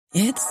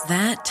It's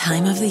that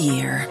time of the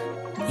year.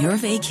 Your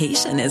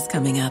vacation is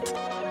coming up.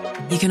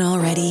 You can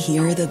already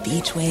hear the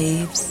beach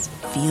waves,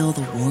 feel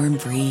the warm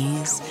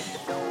breeze,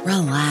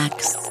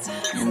 relax,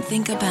 and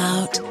think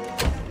about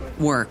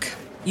work.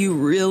 You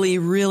really,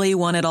 really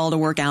want it all to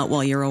work out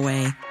while you're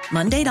away.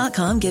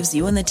 Monday.com gives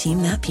you and the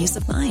team that peace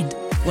of mind.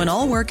 When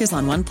all work is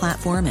on one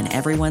platform and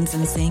everyone's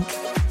in sync,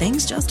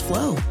 things just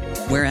flow.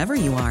 Wherever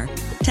you are,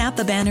 tap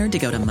the banner to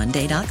go to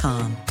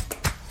Monday.com.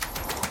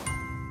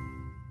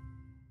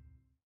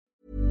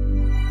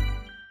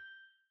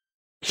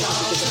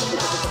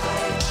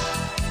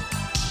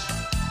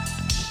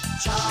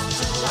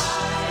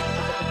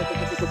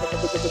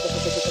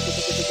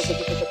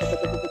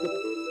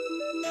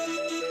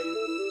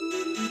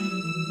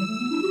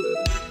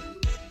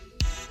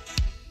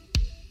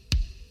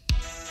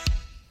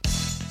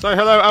 So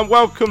hello and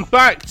welcome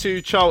back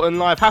to Charlton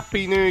Live.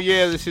 Happy New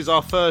Year. This is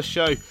our first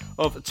show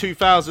of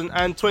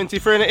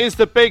 2023 and it is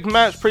the big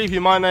match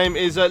preview. My name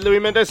is Louis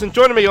Mendes, and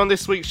joining me on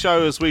this week's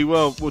show as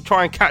we'll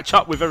try and catch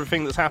up with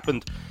everything that's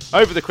happened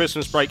over the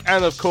Christmas break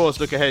and of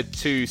course look ahead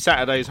to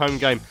Saturday's home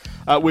game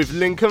with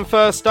Lincoln.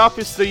 First up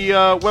is the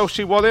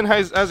Welshie Wallin.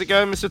 How's it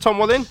going, Mr. Tom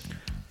Wallin?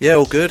 Yeah,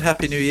 all good.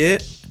 Happy New Year.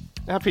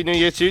 Happy New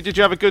Year to you. Did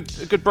you have a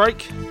good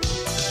break?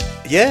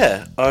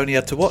 Yeah, I only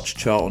had to watch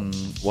Charlton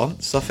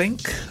once, I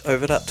think,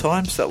 over that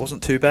time, so that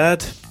wasn't too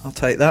bad. I'll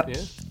take that.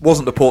 Yeah.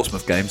 Wasn't the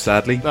Portsmouth game,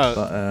 sadly, but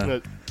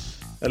a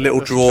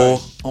little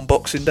draw on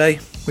Boxing Day,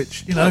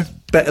 which,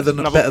 better than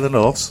a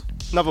loss.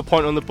 Another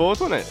point on the board,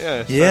 wasn't it?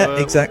 Yeah. Yeah,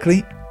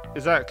 exactly.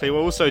 Exactly.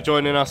 Well, also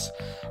joining us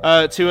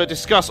to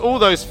discuss all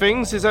those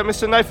things is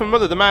Mr. Nathan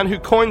Muller, the man who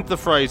coined the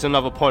phrase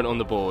 "another point on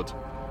the board."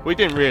 We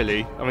didn't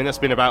really. I mean, that's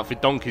been about for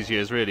donkey's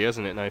years, really,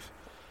 hasn't it, Nathan?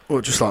 Well,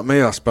 just like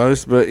me, I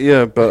suppose. But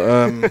yeah,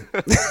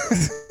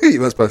 you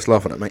weren't supposed to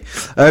laugh at me.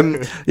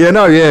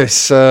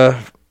 It's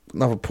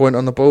another point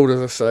on the board, as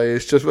I say.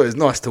 It's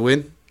nice to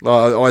win.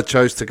 I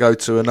chose to go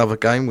to another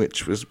game,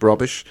 which was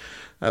rubbish,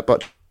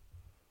 but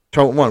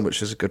Charlton won,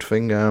 which is a good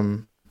thing.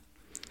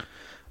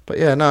 But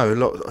yeah,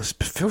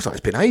 it feels like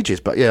it's been ages.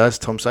 But yeah, as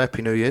Tom said,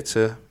 Happy New Year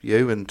to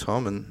you and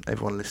Tom and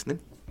everyone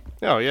listening.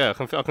 Oh yeah,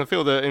 I can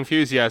feel the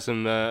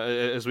enthusiasm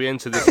as we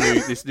enter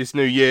this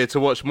new year to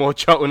watch more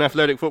Charlton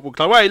Athletic Football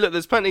Club. Hey, look,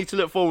 there's plenty to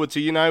look forward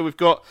to. We've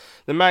got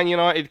the Man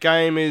United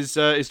game is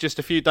just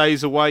a few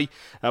days away.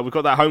 We've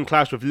got that home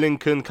clash with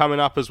Lincoln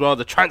coming up as well.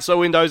 The transfer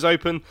window's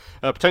open,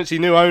 potentially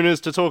new owners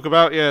to talk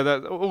about. Yeah,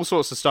 all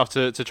sorts of stuff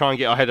to try and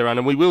get our head around,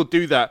 and we will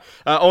do that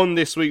on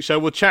this week's show.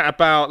 We'll chat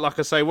about, like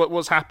I say,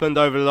 what's happened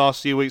over the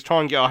last few weeks. Try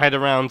and get our head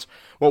around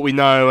what we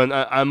know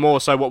and more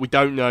so what we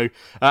don't know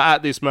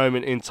at this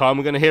moment in time.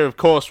 We're going to hear, of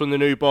course, from the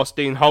new boss,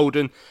 Dean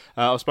Holden.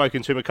 I've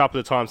spoken to him a couple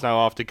of times now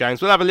after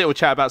games. We'll have a little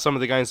chat about some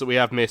of the games that we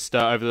have missed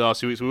over the last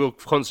few weeks. We will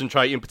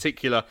concentrate in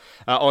particular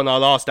on our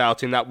last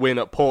outing, that win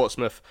at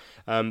Portsmouth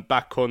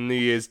back on New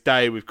Year's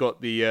Day. We've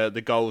got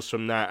the goals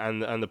from that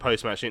and the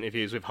post-match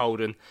interviews with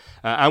Holden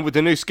and with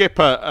the new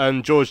skipper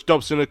and George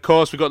Dobson, of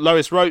course. We've got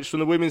Lois Roach from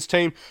the women's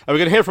team. We're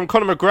going to hear from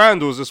Conor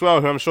McGrandles as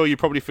well, who I'm sure you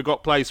probably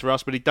forgot plays for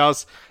us, but he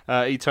does.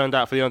 He turned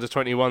out for the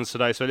under-21s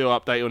today, so a little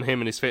update on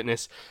him and his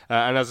fitness.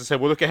 And as I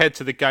said, we'll look ahead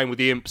to the game with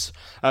the Imps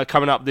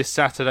coming up this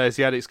Saturday as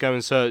the Addicts go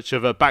in search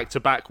of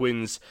back-to-back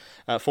wins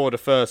for the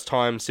first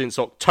time since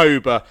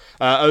October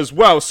as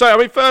well. So, I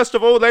mean, first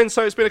of all then,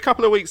 so it's been a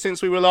couple of weeks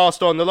since we were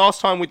last on. The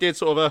last time we did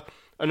sort of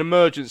an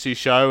emergency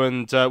show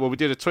and, we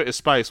did a Twitter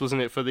space,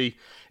 wasn't it, for the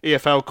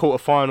EFL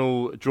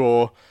quarter-final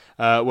draw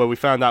where we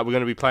found out we're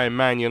going to be playing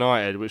Man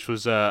United, which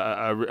was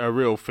a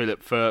real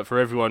fillip for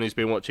everyone who's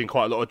been watching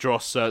quite a lot of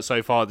dross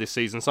so far this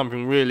season.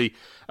 Something really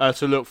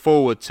to look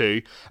forward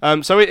to.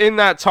 So in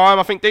that time,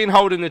 I think Dean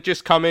Holden had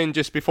just come in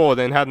just before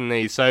then, hadn't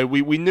he? So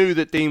we knew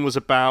that Dean was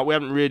about. We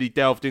haven't really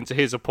delved into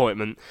his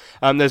appointment.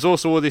 There's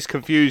also all this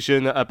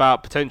confusion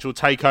about potential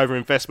takeover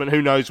investment.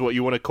 Who knows what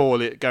you want to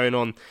call it going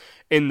on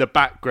in the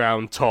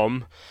background,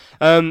 Tom.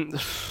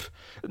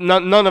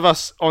 None of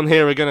us on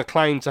here are going to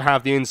claim to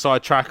have the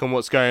inside track on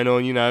what's going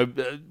on.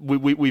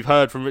 We've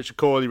heard from Richard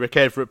Corley, Rick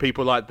Everett,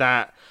 people like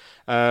that,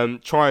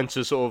 trying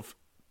to sort of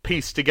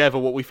piece together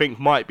what we think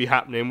might be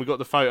happening. We got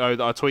the photo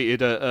that I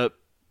tweeted at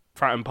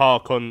Fratton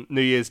Park on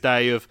New Year's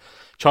Day of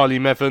Charlie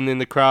Methven in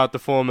the crowd, the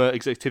former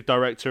executive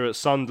director at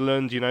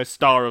Sunderland,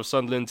 star of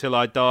Sunderland till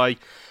I die.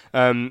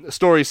 The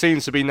story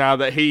seems to be now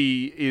that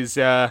he is...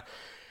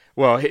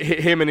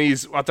 him and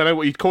his, I don't know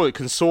what you'd call it,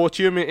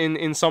 consortium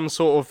in some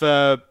sort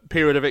of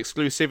period of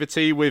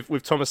exclusivity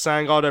with Thomas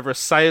Sandgaard over a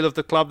sale of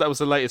the club. That was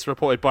the latest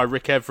reported by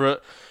Rick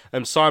Everett.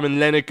 Simon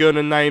Lenegan,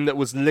 a name that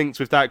was linked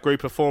with that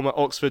group, a former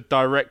Oxford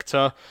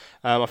director.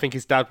 I think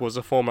his dad was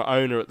a former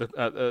owner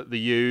at the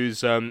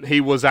U's. He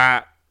was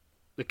at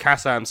the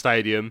Kassam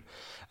Stadium.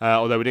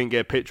 Although we didn't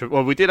get a picture of...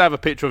 Well, we did have a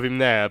picture of him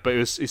there, but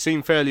it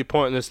seemed fairly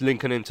pointless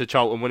linking him to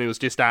Charlton when he was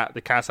just at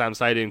the Kassam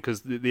Stadium,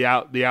 because the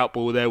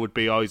outball there would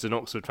be, he's an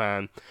Oxford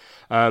fan.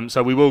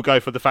 So we will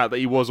go for the fact that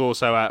he was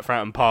also at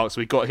Fratton Park,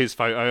 so we got his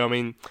photo. I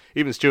mean,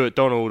 even Stuart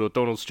Donald, or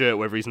Donald Stewart,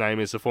 whatever his name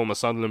is, the former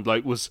Sunderland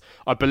bloke, was,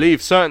 I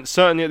believe,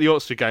 certainly at the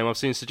Oxford game. I've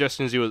seen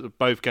suggestions he was at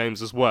both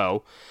games as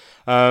well.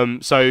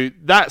 So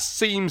that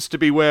seems to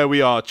be where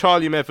we are.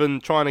 Charlie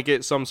Methven trying to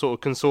get some sort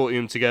of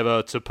consortium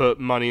together to put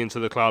money into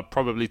the club,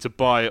 probably to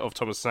buy it off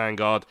Thomas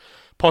Sandgaard,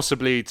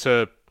 possibly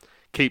to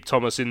keep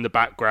Thomas in the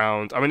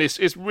background. I mean,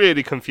 it's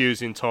really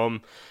confusing,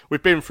 Tom.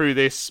 We've been through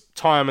this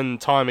time and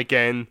time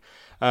again.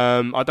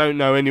 I don't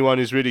know anyone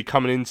who's really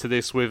coming into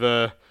this with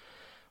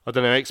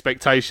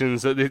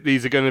expectations that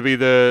these are going to be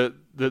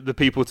the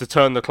people to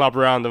turn the club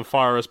around and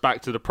fire us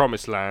back to the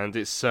promised land.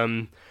 It's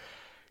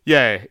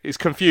it's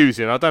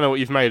confusing. I don't know what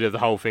you've made of the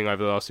whole thing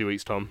over the last few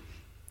weeks, Tom.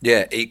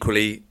 Yeah,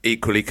 equally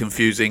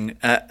confusing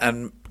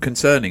and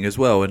concerning as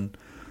well. And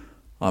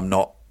I'm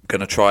not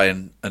going to try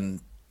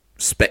and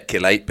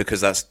speculate, because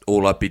that's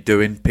all I'd be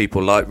doing.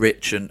 People like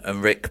Rich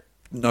and Rick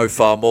know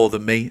far more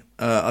than me,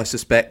 I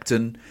suspect.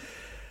 And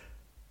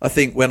I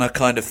think when I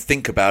kind of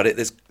think about it,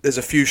 there's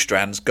a few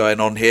strands going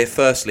on here.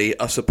 Firstly,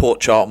 I support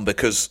Charlton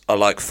because I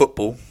like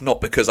football, not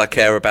because I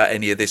care about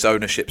any of this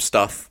ownership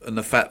stuff. And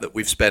the fact that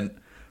we've spent,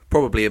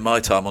 probably in my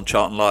time on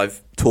Charlton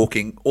Live,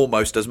 talking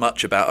almost as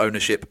much about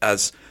ownership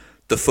as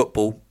the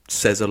football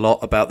says a lot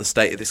about the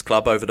state of this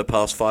club over the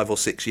past 5 or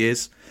 6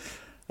 years.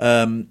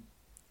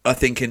 I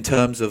think in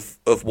terms of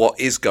what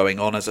is going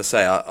on, as I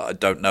say, I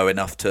don't know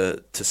enough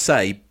to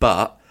say,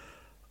 but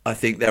I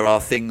think there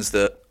are things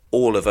that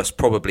all of us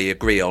probably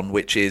agree on,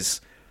 which is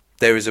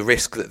there is a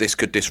risk that this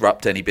could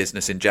disrupt any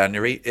business in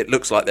January. It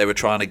looks like they were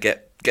trying to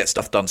get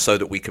stuff done so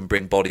that we can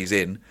bring bodies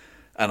in.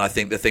 And I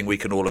think the thing we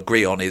can all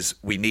agree on is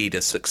we need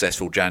a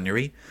successful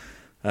January,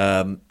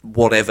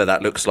 whatever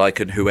that looks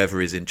like and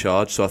whoever is in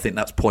charge. So I think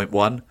that's point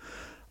one.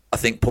 I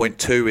think point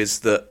two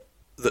is that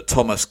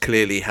Thomas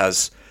clearly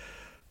has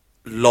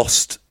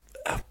lost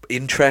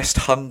interest,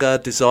 hunger,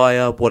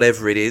 desire,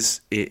 whatever it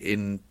is,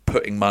 in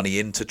putting money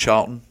into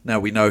Charlton. Now,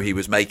 we know he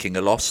was making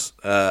a loss,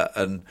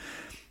 and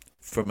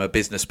from a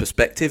business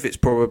perspective, it's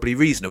probably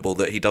reasonable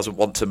that he doesn't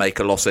want to make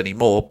a loss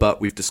anymore,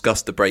 but we've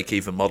discussed the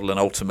break-even model, and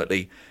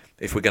ultimately,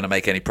 if we're going to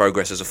make any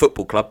progress as a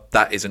football club,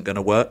 that isn't going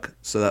to work.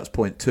 So that's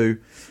point two.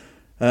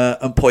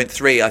 And point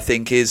three, I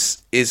think,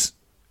 is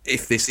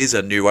if this is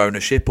a new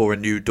ownership or a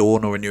new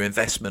dawn or a new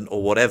investment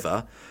or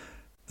whatever,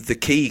 the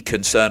key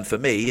concern for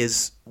me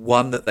is,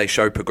 one, that they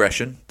show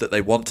progression, that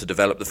they want to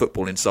develop the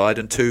football inside,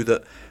 and two,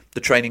 that the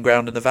training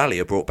ground and the Valley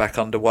are brought back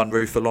under one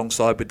roof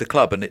alongside with the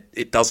club. And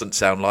it doesn't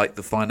sound like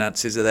the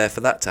finances are there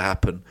for that to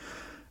happen.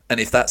 And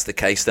if that's the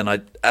case,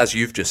 then as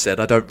you've just said,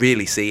 I don't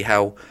really see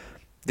how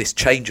this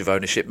change of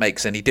ownership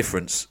makes any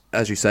difference.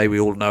 As you say, we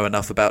all know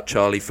enough about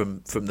Charlie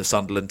from the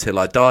Sunderland Till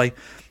I Die.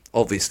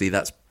 Obviously,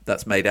 that's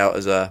made out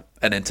as an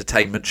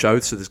entertainment show,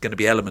 so there's going to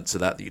be elements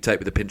of that you take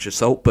with a pinch of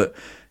salt, but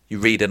you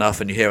read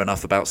enough and you hear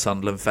enough about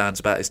Sunderland fans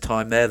about his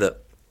time there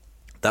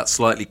that's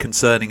slightly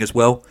concerning as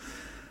well.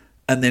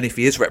 And then if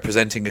he is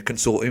representing a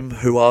consortium,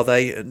 who are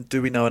they and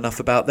do we know enough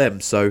about them?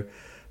 So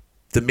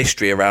the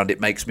mystery around it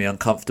makes me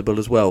uncomfortable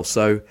as well.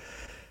 So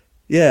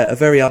yeah, a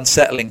very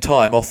unsettling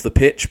time off the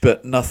pitch,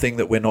 but nothing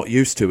that we're not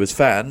used to as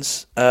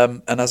fans.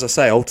 And as I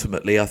say,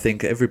 ultimately, I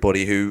think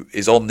everybody who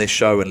is on this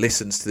show and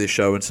listens to this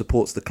show and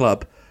supports the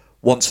club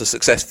wants a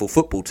successful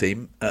football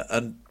team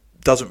and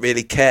doesn't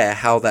really care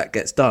how that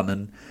gets done.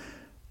 And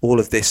all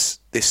of this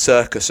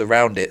circus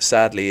around it,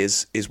 sadly,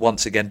 is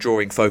once again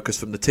drawing focus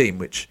from the team,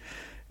 which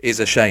is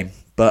a shame.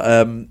 But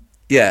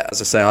as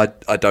I say,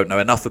 I don't know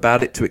enough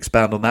about it to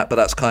expound on that, but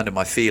that's kind of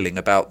my feeling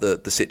about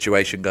the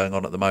situation going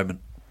on at the moment.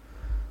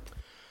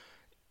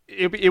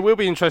 It will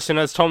be interesting,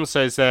 as Tom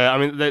says there. I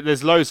mean,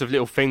 there's loads of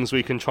little things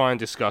we can try and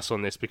discuss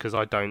on this, because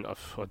I don't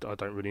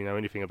really know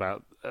anything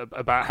about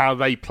how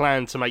they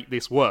plan to make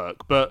this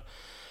work. But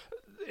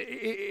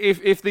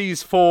if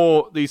these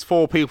four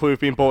people who've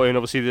been brought in,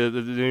 obviously the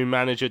new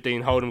manager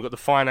Dean Holdham, we've got the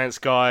finance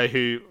guy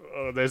who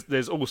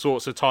there's all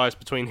sorts of ties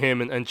between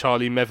him and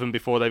Charlie Methven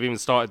before they've even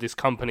started this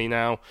company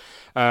now,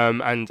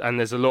 and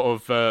there's a lot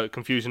of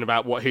confusion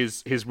about what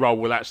his role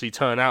will actually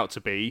turn out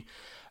to be.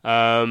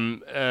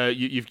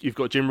 You've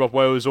got Jim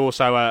Rodwell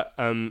also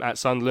at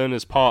Sunderland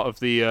as part of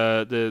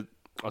the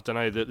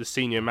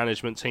senior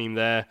management team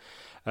there.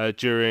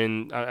 And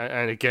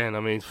again, I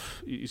mean,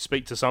 you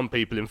speak to some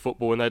people in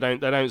football and they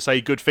don't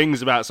say good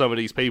things about some of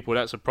these people.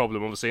 That's a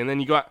problem, obviously. And then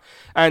you got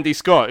Andy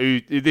Scott,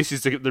 who this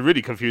is the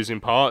really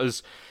confusing part,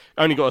 has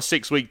only got a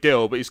 6-week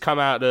deal, but he's come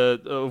out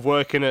of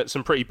working at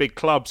some pretty big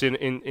clubs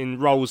in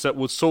roles that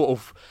would sort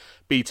of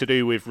be to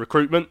do with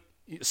recruitment.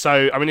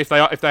 So, I mean, if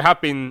they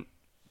have been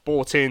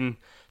brought in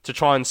to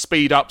try and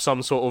speed up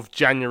some sort of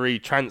January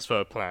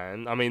transfer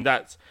plan, I mean,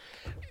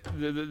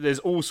 there's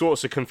all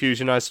sorts of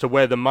confusion as to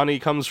where the money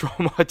comes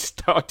from. I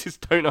just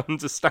don't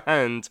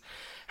understand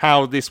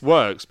how this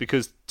works,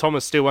 because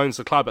Thomas still owns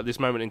the club at this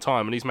moment in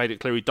time, and he's made it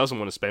clear he doesn't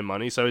want to spend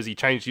money. So has he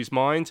changed his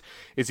mind?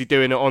 Is he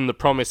doing it on the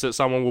promise that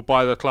someone will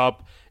buy the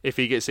club if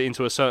he gets it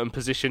into a certain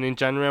position in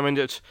January? I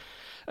mean,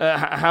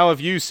 how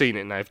have you seen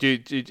it, Nav? Do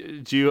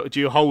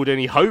you hold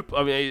any hope?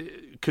 I mean,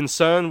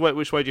 concern?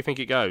 Which way do you think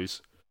it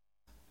goes?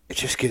 It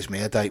just gives me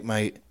a headache,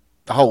 mate.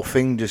 The whole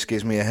thing just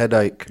gives me a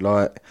headache.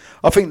 Like,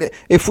 I think that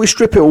if we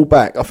strip it all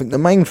back, I think the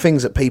main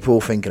things that people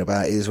are thinking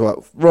about is, right,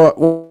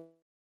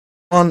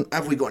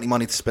 have we got any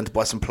money to spend to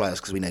buy some players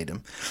because we need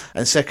them?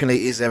 And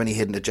secondly, is there any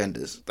hidden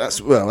agendas?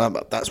 That's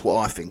what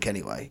I think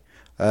anyway.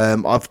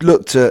 I've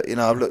looked at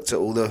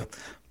all the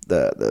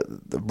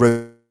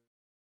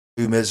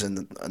rumours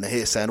and the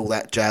hearsay and all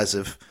that jazz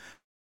of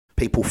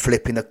people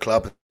flipping the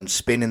club and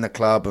spinning the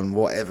club and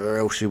whatever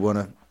else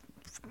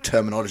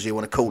terminology you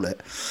want to call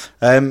it.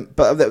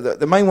 But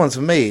the main ones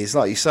for me is,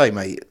 like you say,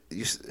 mate,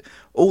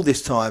 all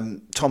this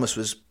time Thomas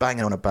was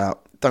banging on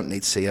about don't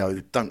need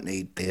CO, don't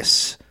need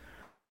this,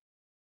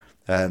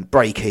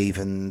 break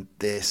even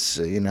this,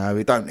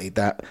 we don't need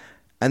that.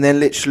 And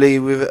then literally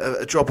with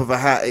a drop of a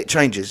hat, it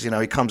changes.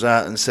 He comes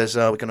out and says,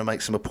 we're going to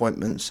make some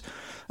appointments.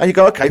 And you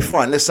go, okay,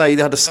 fine. Let's say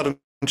he had a sudden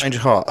change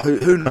of heart.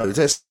 Who knows?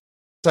 Let's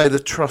say the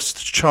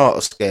trust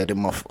charter scared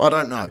him off. I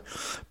don't know.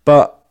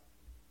 But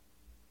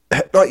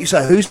like you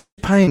say, who's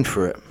paying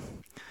for it?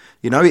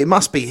 It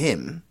must be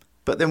him.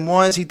 But then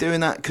why is he doing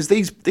that? Because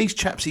these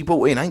chaps he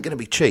bought in ain't going to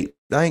be cheap.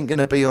 They ain't going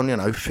to be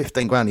on,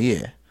 15 grand a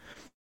year.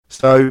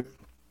 So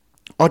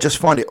I just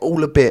find it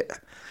all a bit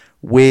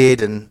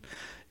weird. And,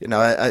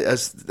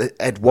 as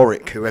Ed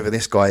Warwick, whoever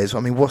this guy is,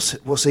 I mean,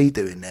 what's he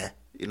doing there?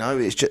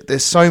 It's just,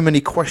 there's so many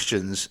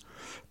questions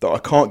that I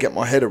can't get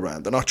my head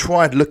around. And I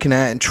tried looking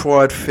at it and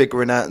tried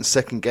figuring out and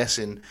second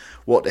guessing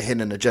what the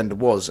hidden agenda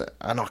was.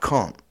 And I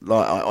can't.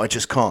 I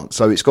just can't.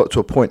 So it's got to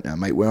a point now,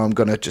 mate, where I'm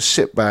going to just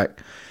sit back,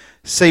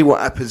 see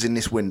what happens in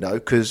this window,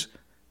 because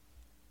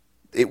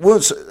it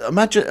was...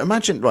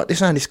 Imagine, right,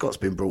 this Andy Scott's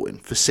been brought in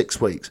for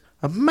 6 weeks.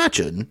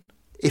 Imagine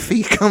if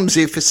he comes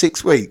here for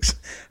 6 weeks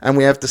and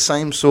we have the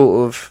same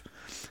sort of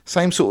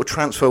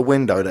transfer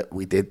window that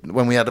we did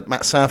when we had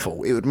Matt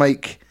Southall. It would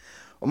make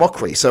a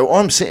mockery. So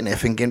I'm sitting there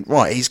thinking,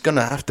 right, he's going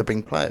to have to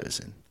bring players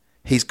in.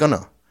 He's going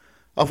to.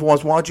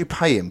 Otherwise, why'd you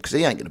pay him? Because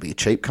he ain't going to be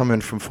cheap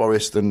coming from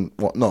Forest and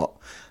whatnot.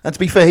 And to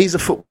be fair, he's a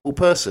football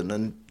person.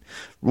 And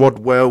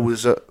Rodwell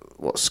was at,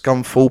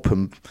 Scunthorpe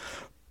and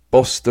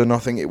Boston, I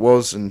think it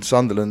was, and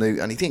Sunderland.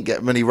 And he didn't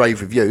get many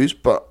rave reviews.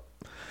 But,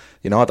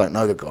 I don't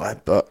know the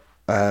guy. But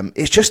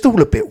it's just all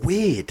a bit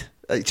weird.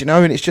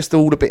 And it's just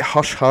all a bit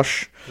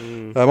hush-hush.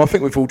 I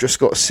think we've all just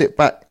got to sit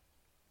back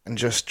and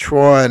just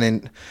try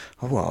and,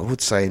 I would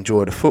say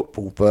enjoy the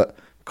football, but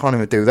can't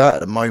even do that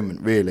at the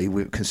moment,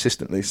 really,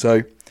 consistently.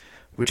 So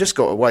we've just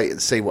got to wait and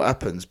see what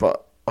happens.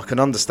 But I can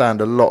understand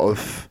a lot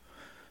of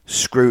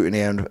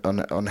scrutiny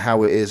on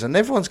how it is. And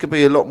everyone's going to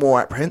be a lot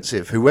more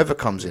apprehensive, whoever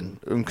comes in.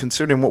 And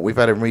considering what we've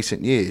had in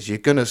recent years, you're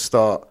going to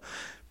start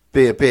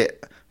be a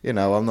bit,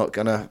 I'm not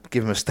going to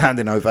give him a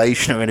standing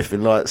ovation or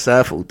anything like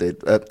Southall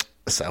did.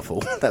 Southall,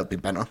 that would be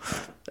better.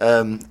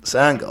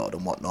 Sandgaard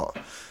and whatnot.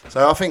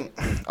 So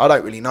I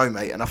don't really know,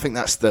 mate, and I think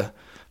that's the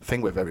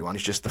thing with everyone,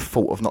 is just the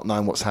fault of not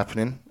knowing what's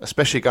happening,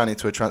 especially going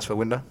into a transfer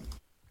window.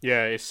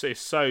 Yeah, it's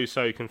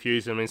so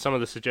confusing. I mean, some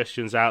of the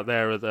suggestions out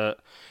there are that,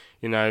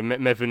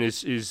 Mevin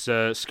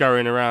is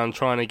scurrying around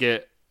trying to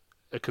get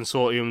a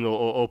consortium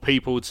or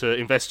people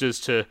investors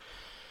to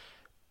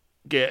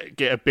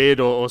get a bid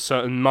or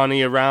certain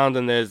money around,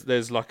 and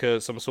there's like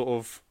some sort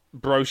of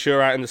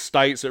brochure out in the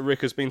States that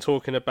Rick has been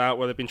talking about,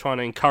 where they've been trying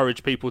to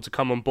encourage people to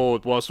come on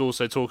board, whilst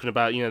also talking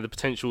about the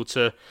potential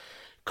to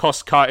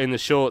cost cut in the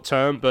short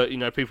term. But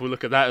people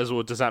look at that as,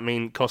 well, does that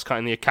mean cost cut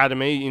in the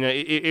academy?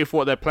 If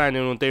what they're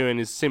planning on doing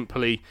is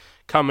simply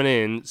coming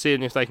in,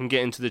 seeing if they can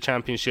get into the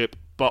Championship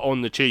but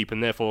on the cheap,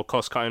 and therefore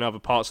cost cutting other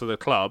parts of the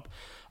club,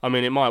 I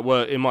mean, it might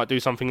work. It might do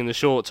something in the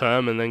short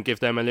term and then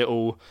give them a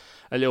little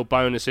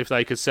bonus if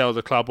they could sell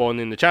the club on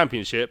in the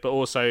Championship. But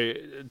also,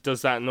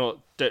 is that not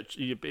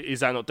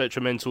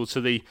detrimental to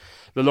the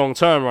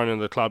long-term running of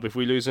the club if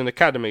we lose an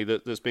academy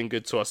that's been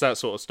good to us, that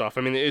sort of stuff?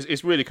 I mean,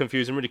 it's really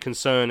confusing, really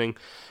concerning,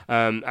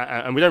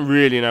 and we don't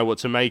really know what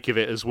to make of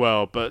it as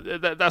well.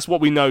 But that's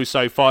what we know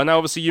so far. Now,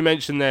 obviously, you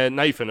mentioned there,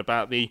 Nathan,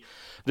 about the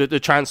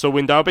transfer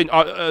window.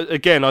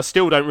 I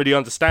still don't really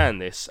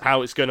understand this,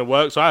 how it's going to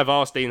work. So I have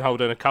asked Dean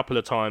Holden a couple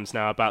of times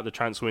now about the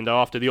transfer window.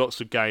 After the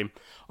Oxford game,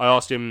 I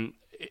asked him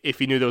if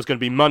he knew there was going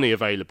to be money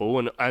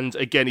available, and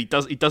again, he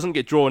doesn't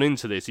get drawn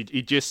into this.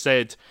 He just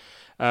said,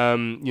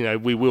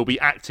 we will be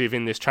active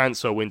in this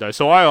transfer window.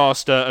 So I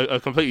asked a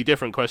completely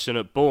different question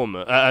at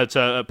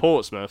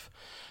Portsmouth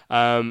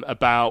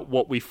about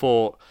what we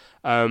thought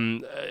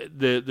the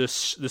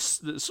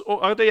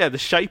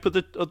shape of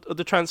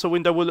the transfer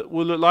window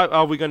will look like.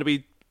 Are we going to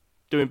be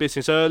doing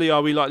business early?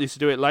 Are we likely to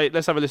do it late?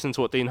 Let's have a listen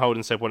to what Dean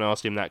Holden said when I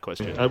asked him that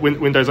question.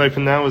 Window's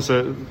open now is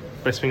the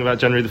best thing about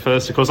January the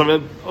 1st, of course. I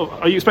mean,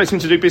 are you expecting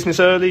to do business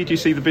early? Do you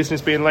see the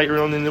business being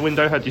later on in the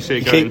window? How do you see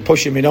it going? You keep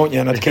pushing me, don't you?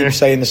 And I keep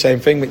saying the same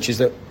thing, which is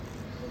that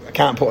I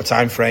can't put a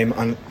time frame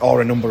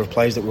or a number of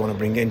players that we want to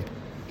bring in.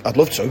 I'd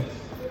love to,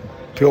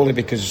 purely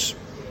because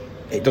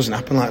it doesn't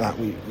happen like that.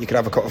 You could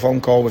have a phone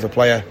call with a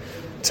player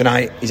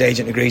tonight, his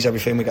agent agrees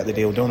everything, we get the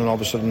deal done, and all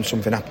of a sudden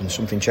something happens,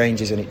 something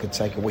changes, and it could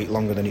take a week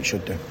longer than it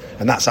should do.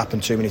 And that's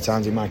happened too many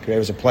times in my career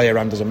as a player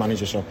and as a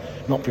manager. So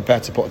I'm not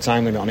prepared to put a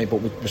time limit on it,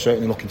 but we're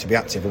certainly looking to be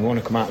active, and we want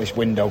to come out of this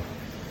window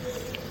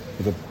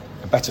with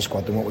a better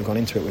squad than what we've gone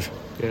into it with.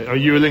 Yeah. Are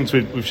you linked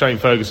with Shane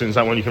Ferguson? Is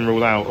that one you can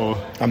rule out? Or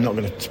I'm not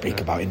going to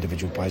speak about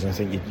individual players. I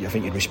think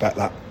you'd respect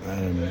that.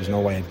 There's no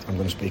way I'm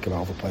going to speak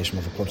about other players from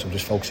other clubs. I'm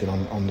just focusing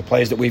on the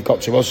players that we've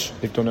got to us.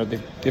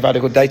 They've had a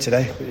good day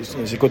today.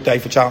 It's a good day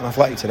for Charlton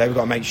Athletic today. We've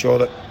got to make sure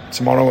that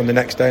tomorrow and the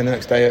next day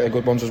are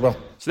good ones as well.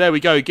 So there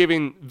we go,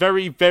 giving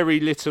very, very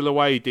little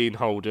away, Dean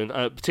Holden,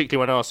 particularly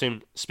when I asked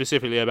him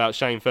specifically about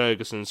Shane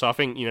Ferguson. So I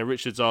think,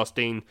 Richard's asked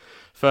Dean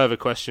further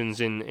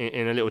questions in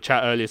a little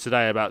chat earlier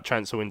today about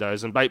transfer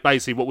windows. And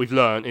basically what we've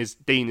learned is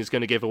Dean is going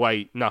to give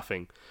away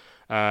nothing.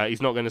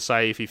 He's not going to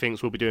say if he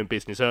thinks we'll be doing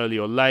business early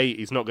or late.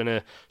 He's not going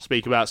to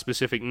speak about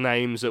specific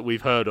names that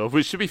we've heard of,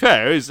 which, to be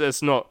fair,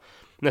 that's not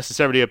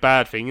necessarily a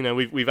bad thing.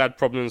 We've had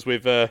problems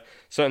with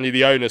certainly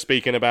the owner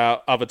speaking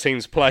about other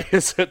teams'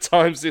 players at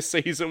times this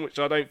season, which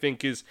I don't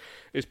think is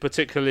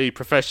particularly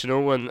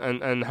professional,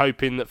 and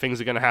hoping that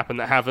things are going to happen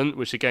that haven't,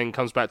 which again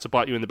comes back to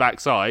bite you in the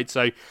backside.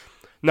 So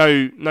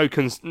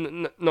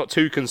not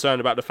too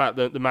concerned about the fact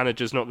that the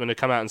manager's not going to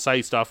come out and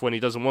say stuff when he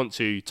doesn't want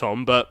to,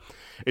 Tom, but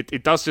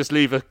it does just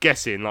leave us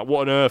guessing, like,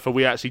 what on earth are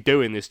we actually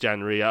doing this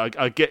January?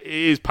 I get it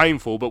is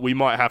painful, but we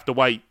might have to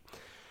wait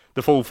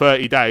the full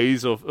 30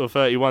 days or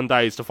 31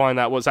 days to find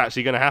out what's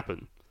actually going to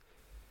happen.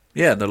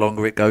 Yeah, and the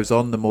longer it goes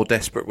on, the more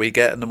desperate we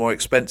get and the more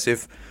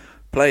expensive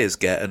players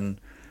get.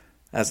 And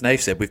as Nath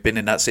said, we've been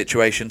in that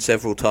situation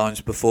several times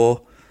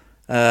before.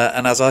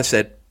 And as I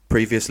said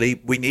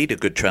previously, we need a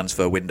good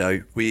transfer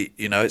window.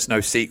 It's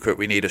no secret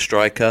we need a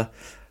striker.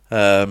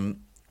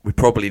 We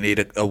probably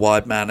need a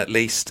wide man at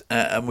least.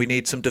 And we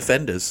need some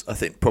defenders. I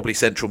think probably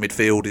central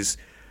midfield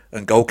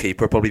and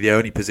goalkeeper are probably the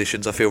only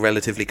positions I feel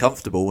relatively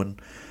comfortable.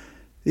 And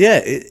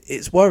yeah,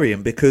 it's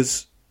worrying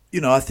because,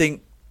 I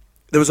think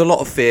there was a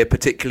lot of fear,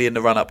 particularly in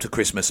the run-up to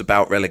Christmas,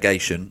 about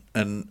relegation.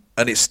 And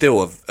it's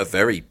still a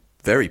very,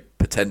 very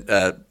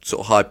sort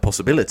of high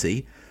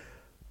possibility.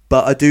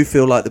 But I do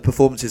feel like the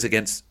performances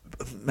against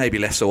maybe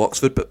less so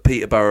Oxford, but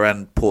Peterborough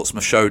and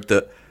Portsmouth showed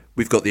that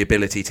we've got the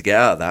ability to get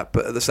out of that.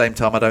 But at the same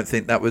time, I don't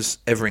think that was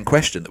ever in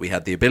question, that we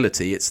had the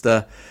ability. It's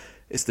the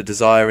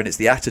desire and it's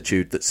the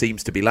attitude that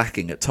seems to be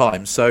lacking at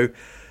times. So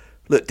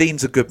look,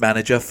 Dean's a good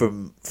manager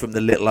from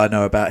the little I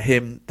know about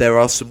him. There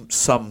are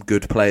some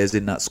good players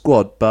in that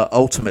squad, but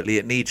ultimately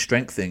it needs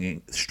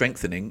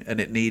strengthening,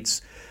 and it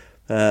needs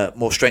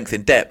more strength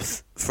in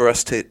depth for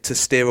us to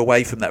steer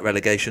away from that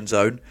relegation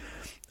zone.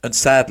 And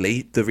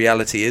sadly, the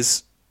reality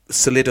is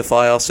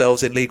solidify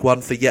ourselves in League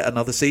One for yet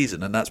another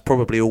season, and that's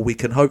probably all we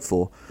can hope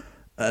for.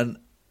 And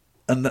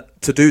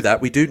to do that,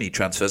 we do need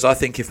transfers. I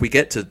think if we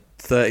get to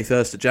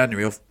 31st of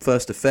January or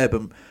 1st of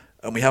Feb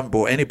and we haven't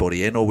brought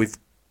anybody in, or we've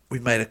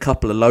made a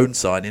couple of loan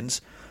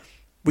signings,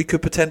 we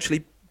could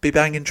potentially be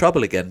banging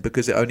trouble again,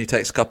 because it only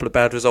takes a couple of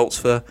bad results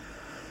for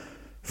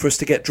us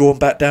to get drawn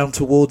back down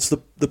towards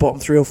the bottom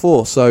 3 or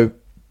 4. So,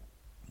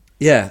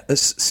 yeah,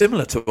 it's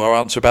similar to our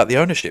answer about the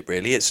ownership,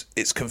 really.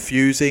 It's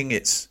confusing,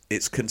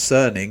 it's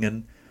concerning,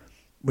 and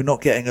we're not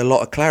getting a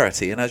lot of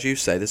clarity. And as you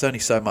say, there's only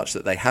so much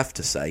that they have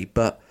to say.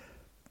 But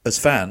as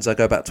fans, I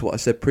go back to what I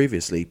said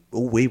previously,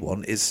 all we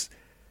want is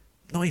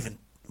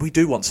we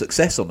do want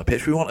success on the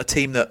pitch. We want a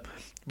team that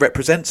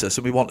represents us,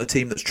 and we want a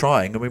team that's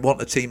trying, and we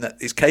want a team that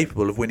is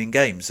capable of winning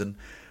games. And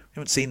we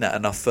haven't seen that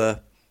enough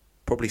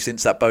probably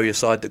since that Bowyer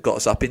side that got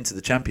us up into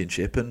the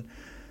Championship. And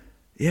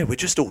yeah, we're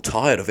just all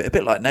tired of it. A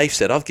bit like Nath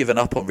said, I've given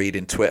up on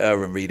reading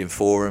Twitter and reading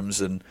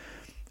forums and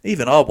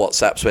even our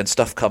WhatsApps when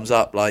stuff comes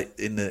up, like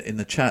in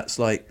the chats.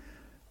 Like,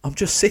 I'm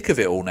just sick of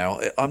it all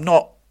now. I'm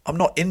not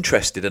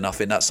interested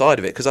enough in that side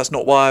of it, because that's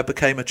not why I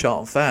became a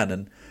Charlton fan.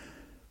 And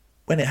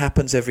when it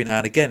happens every now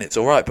and again, it's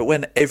all right. But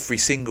when every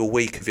single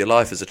week of your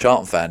life as a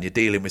Charlton fan, you're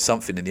dealing with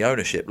something in the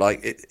ownership,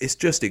 like it's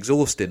just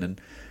exhausting, and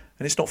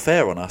it's not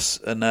fair on us.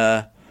 And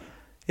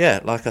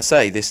yeah, like I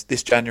say, this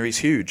January's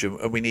huge,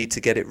 and we need to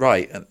get it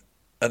right.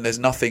 And there's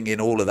nothing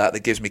in all of that that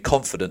gives me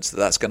confidence that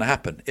that's going to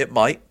happen. It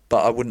might,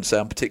 but I wouldn't say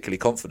I'm particularly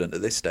confident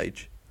at this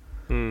stage.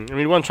 I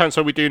mean, one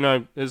transfer we do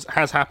know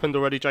has happened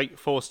already. Jake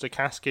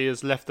Forster-Caskey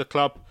has left the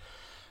club.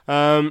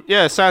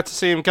 Yeah, sad to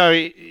see him go.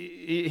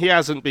 He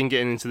hasn't been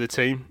getting into the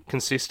team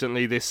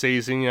consistently this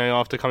season,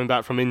 after coming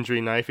back from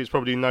injury now. It's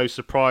probably no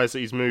surprise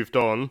that he's moved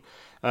on.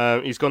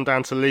 He's gone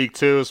down to League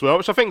Two as well,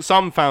 which I think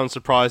some found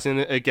surprising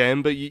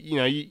again, but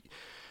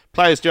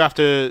players do have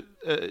to,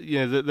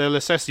 they'll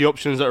assess the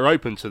options that are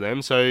open to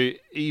them. So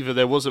either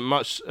there wasn't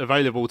much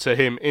available to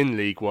him in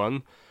League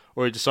One,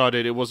 or he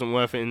decided it wasn't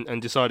worth it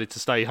and decided to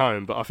stay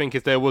home. But I think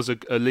if there was a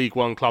League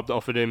One club that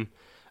offered him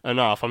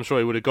enough, I'm sure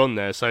he would have gone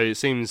there. So it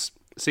seems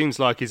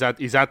like he's had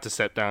to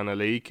step down a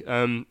league.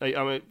 I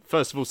mean,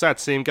 first of all, sad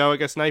to see him go. I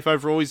guess Nath,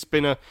 overall, he's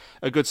been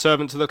a good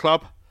servant to the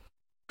club.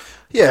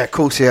 Yeah, of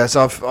course he has.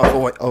 I've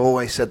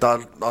always said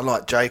that I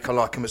like Jake. I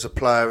like him as a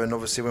player, and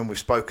obviously when we've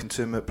spoken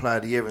to him at Player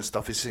of the Year and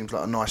stuff, he seems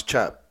like a nice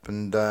chap.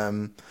 And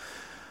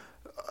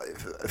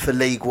for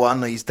League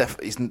One, he's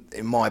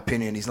in my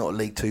opinion, he's not a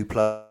League Two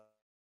player.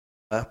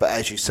 But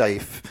as you say,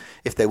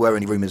 if there were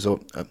any rumours, or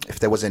if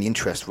there was any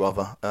interest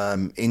rather,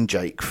 in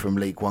Jake from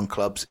League One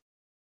clubs,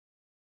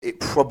 it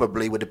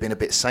probably would have been a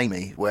bit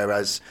samey.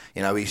 Whereas,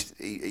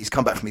 he's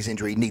come back from his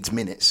injury, he needs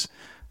minutes.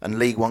 And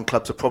League One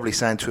clubs are probably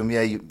saying to him,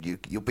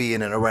 you'll be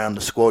in and around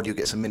the squad, you'll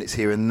get some minutes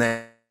here and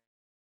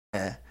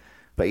there.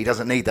 But he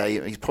doesn't need that.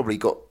 He's probably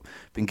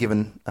been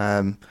given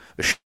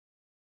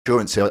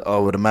assurance, I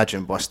would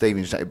imagine, by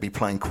Stevens that he'd be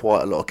playing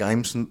quite a lot of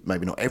games,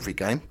 maybe not every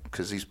game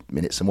because he's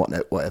minutes and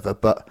whatever.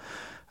 But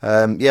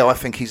I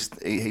think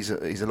he's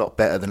a lot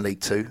better than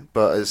League Two.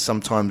 But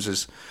sometimes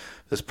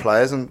as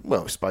players, and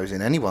I suppose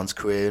in anyone's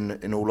career,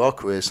 in all our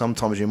careers,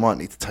 sometimes you might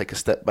need to take a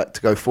step back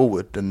to go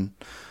forward. And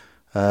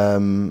I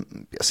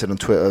said on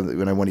Twitter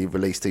that when he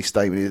released his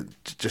statement,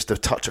 just a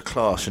touch of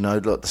class.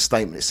 Like the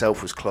statement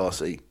itself was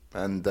classy.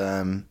 And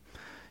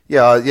he's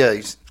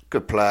a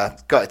good player.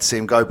 Gutted to see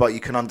him go, but you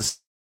can understand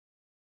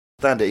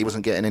it. He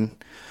wasn't getting in.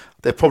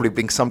 There've probably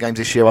been some games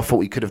this year I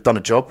thought he could have done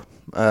a job,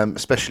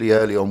 especially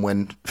early on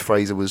when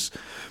Fraser was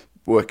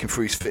working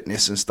through his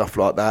fitness and stuff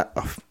like that.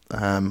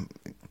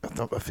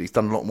 He's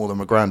done a lot more than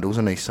McGrandles,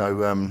 hasn't he?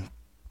 So,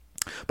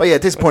 but yeah,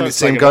 disappointed to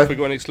see him go. We've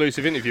got an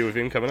exclusive interview with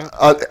him coming up.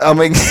 I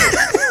mean,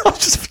 I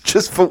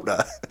just thought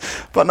that.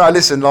 But no,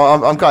 listen,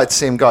 I'm glad to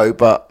see him go,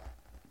 but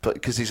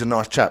because he's a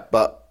nice chap,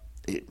 but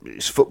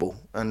it's football,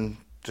 and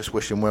just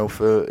wish him well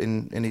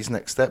in his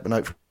next step, and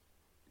hopefully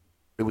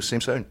we'll see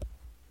him soon.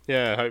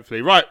 Yeah,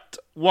 hopefully. Right,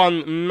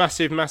 one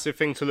massive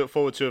thing to look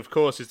forward to, of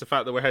course, is the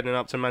fact that we're heading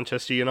up to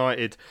Manchester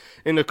United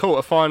in the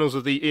quarter-finals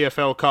of the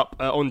EFL Cup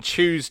on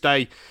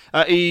Tuesday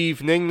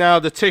evening. Now,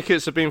 the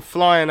tickets have been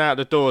flying out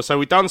the door, so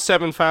we've done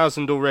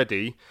 7,000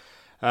 already,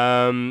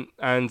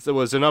 and there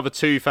was another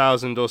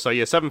 2,000 or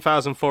so.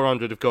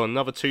 7,400 have gone.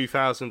 Another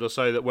 2,000 or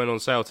so that went on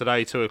sale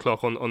today, 2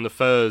 o'clock on the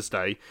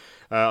Thursday.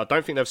 I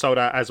don't think they've sold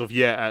out as of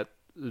yet at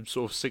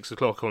sort of 6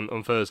 o'clock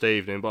on Thursday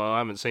evening, but I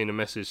haven't seen a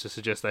message to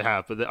suggest they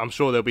have. But I'm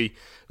sure they'll be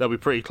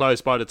pretty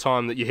close by the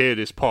time that you hear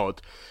this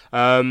pod.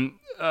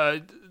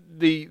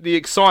 The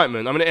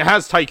excitement, I mean, it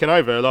has taken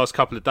over the last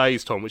couple of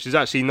days, Tom, which is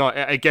actually not.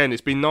 Again,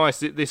 it's been nice.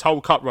 This whole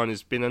cup run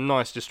has been a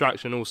nice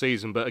distraction all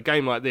season. But a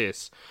game like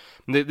this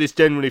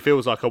generally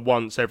feels like a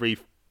once every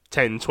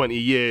 10, 20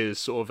 years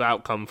sort of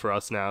outcome for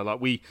us now.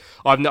 Like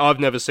I've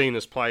never seen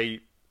us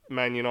play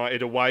Man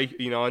United away.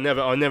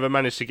 I never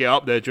managed to get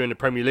up there during the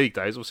Premier League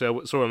days. Obviously,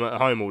 I saw them at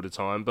home all the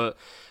time. But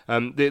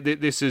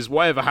this is,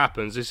 whatever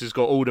happens, this has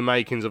got all the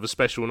makings of a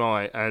special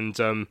night. And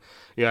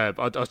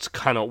I just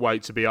cannot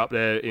wait to be up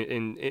there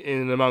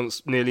in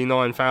amongst nearly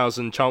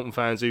 9,000 Charlton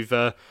fans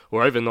or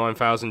over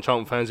 9,000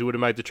 Charlton fans who would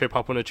have made the trip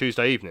up on a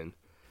Tuesday evening.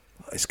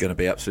 It's going to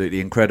be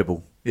absolutely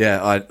incredible.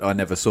 Yeah, I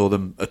never saw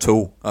them at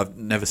all. I've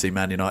never seen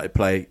Man United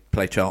play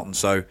Charlton.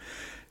 So,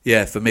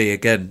 yeah, for me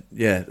again,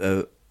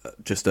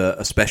 just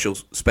a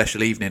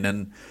special evening.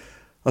 And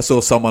I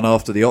saw someone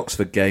after the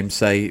Oxford game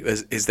say,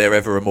 is there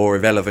ever a more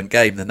irrelevant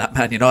game than that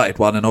Man United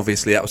one? And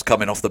obviously that was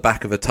coming off the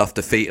back of a tough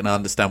defeat, and I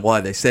understand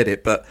why they said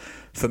it. But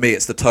for me,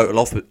 it's the total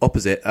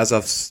opposite. As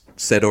I've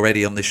said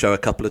already on this show a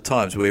couple of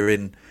times, we're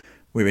in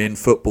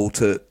football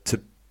to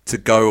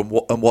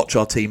go and watch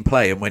our team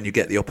play. And when you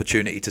get the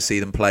opportunity to see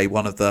them play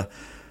one of the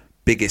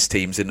biggest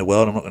teams in the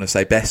world, I'm not going to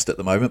say best at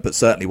the moment, but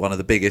certainly one of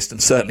the biggest,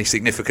 and certainly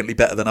significantly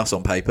better than us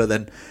on paper,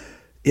 then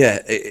yeah,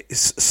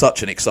 it's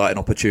such an exciting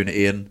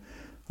opportunity. And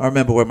I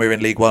remember when we were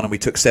in League One and we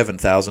took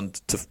 7,000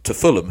 to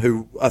Fulham,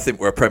 who I think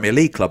were a Premier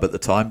League club at the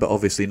time, but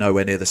obviously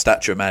nowhere near the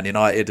stature of Man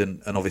United,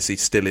 and obviously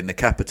still in the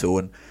capital.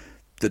 And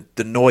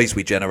the noise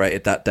we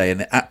generated that day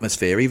and the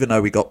atmosphere, even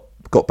though we got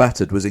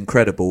battered, was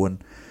incredible.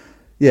 And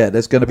yeah,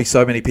 there's going to be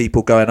so many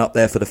people going up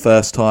there for the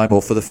first time,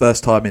 or for the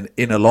first time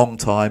in a long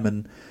time,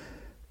 and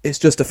it's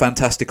just a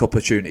fantastic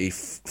opportunity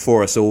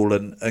for us all,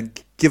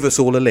 and give us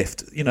all a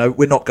lift.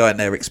 We're not going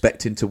there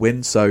expecting to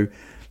win, so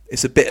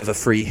it's a bit of a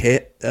free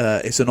hit.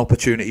 It's an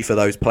opportunity for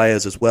those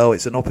players as well.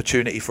 It's an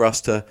opportunity for us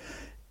to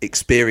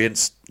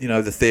experience,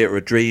 the Theatre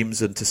of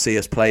Dreams, and to see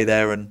us play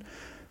there. And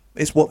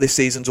it's what this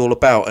season's all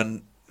about.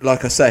 And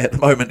like I say, at the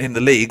moment in the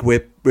league,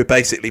 we're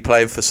basically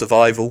playing for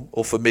survival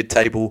or for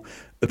mid-table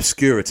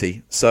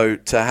obscurity. So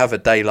to have a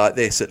day like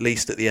this, at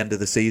least at the end of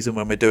the season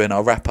when we're doing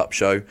our wrap-up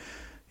show,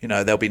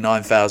 there'll be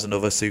 9,000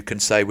 of us who can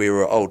say we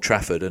were at Old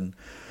Trafford, and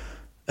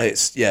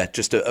it's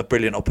just a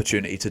brilliant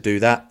opportunity to do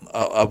that.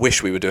 I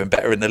wish we were doing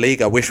better in the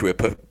league. I wish we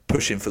were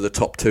pushing for the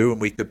top two, and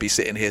we could be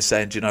sitting here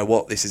saying, do you know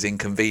what, this is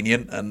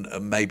inconvenient,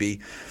 and maybe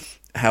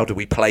how do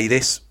we play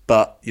this?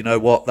 But you know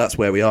what, that's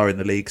where we are in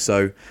the league,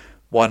 so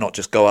why not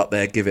just go up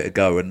there, give it a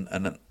go?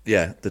 And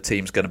the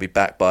team's going to be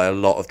backed by a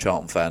lot of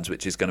Charlton fans,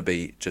 which is going to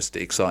be just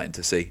exciting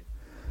to see.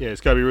 Yeah,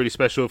 it's going to be really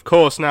special. Of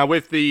course, now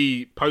with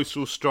the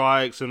postal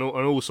strikes and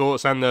all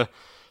sorts, and the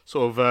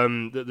sort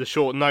of the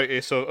short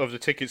notice of the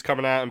tickets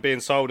coming out and being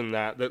sold, and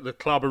that the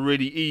club are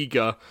really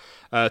eager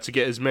to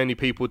get as many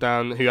people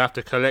down who have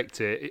to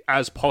collect it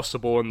as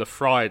possible on the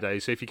Friday.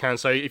 So if you can,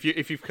 say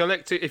if you've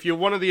collected, if you're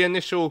one of the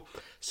initial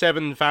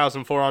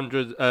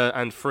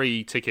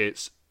 7,403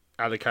 tickets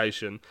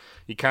allocation,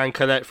 you can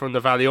collect from the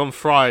Valley on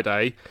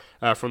Friday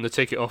from the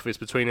ticket office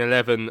between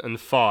 11 and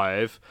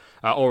 5,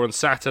 or on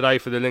Saturday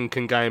for the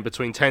Lincoln game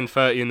between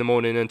 10:30 in the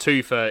morning and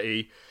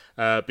 2:30,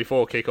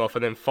 before kick-off,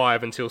 and then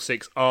 5 until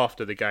 6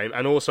 after the game.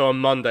 And also on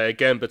Monday,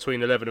 again,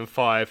 between 11 and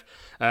 5.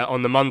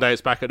 On the Monday,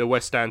 it's back at the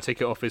West Stand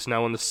ticket office.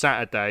 Now, on the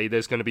Saturday,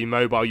 there's going to be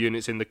mobile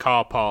units in the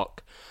car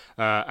park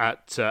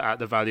at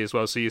the Valley as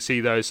well. So you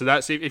see those. So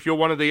that's if you're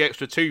one of the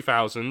extra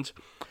 2,000.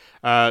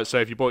 So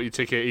if you bought your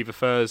ticket either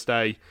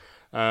Thursday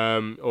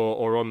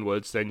or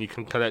onwards, then you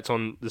can collect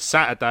on the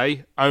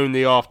Saturday,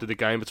 only after the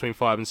game, between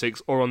 5 and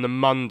 6, or on the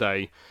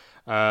Monday,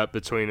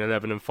 between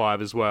 11 and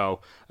 5 as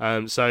well.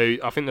 So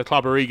I think the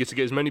club are eager to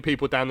get as many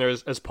people down there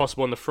as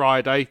possible on the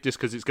Friday, just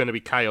because it's going to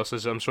be chaos,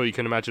 as I'm sure you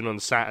can imagine, on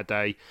the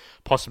Saturday,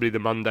 possibly the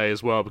Monday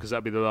as well, because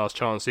that'll be the last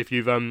chance. If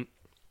you've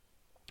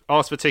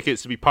asked for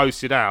tickets to be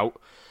posted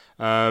out,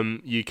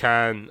 you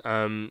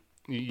can,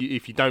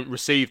 if you don't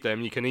receive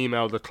them, you can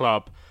email the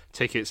club,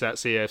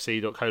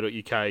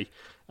 tickets@cfc.co.uk,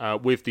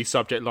 with the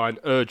subject line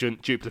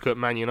 "Urgent Duplicate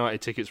Man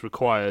United Tickets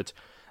Required,"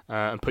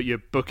 and put your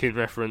booking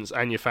reference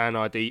and your fan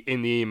ID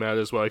in the email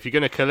as well. If you're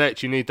going to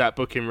collect, you need that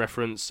booking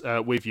reference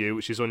with you,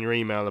 which is on your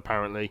email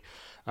apparently.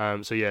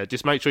 So yeah,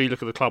 just make sure you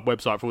look at the club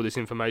website for all this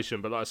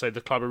information. But like I say,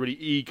 the club are really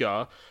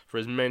eager for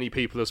as many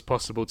people as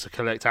possible to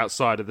collect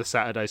outside of the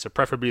Saturday, so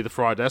preferably the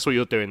Friday. That's what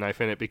you're doing,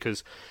 Nathan, innit?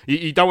 Because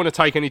you don't want to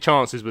take any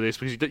chances with this,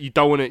 because you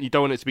don't want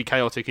it to be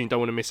chaotic, and you don't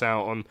want to miss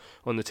out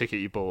on the ticket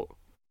you bought.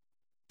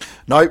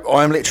 No,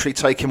 I'm literally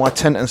taking my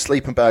tent and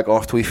sleeping bag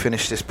after we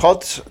finish this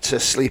pod to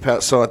sleep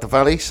outside the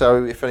Valley.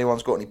 So if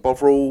anyone's got any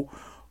Bovril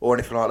or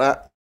anything like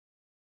that,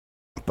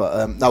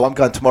 but no, I'm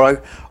going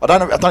tomorrow. I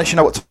don't actually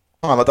know what time.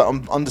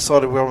 I'm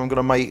undecided where I'm going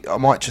to make. I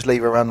might just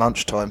leave around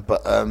lunchtime.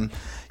 But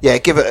yeah,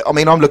 give it. I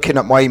mean, I'm looking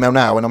at my email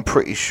now, and I'm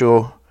pretty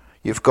sure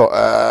you've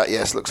got.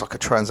 Yes, looks like a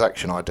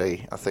transaction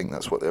ID. I think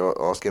that's what they're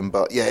asking.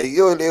 But yeah,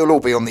 it'll all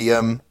be on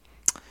the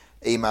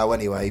email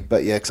anyway.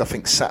 But yeah, because I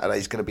think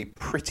Saturday's going to be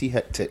pretty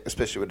hectic,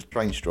 especially with the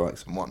train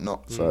strikes and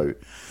whatnot. So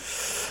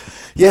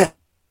yeah,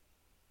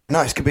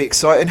 no, it's going to be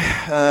exciting.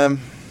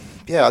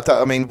 Yeah,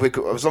 I mean,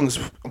 as long as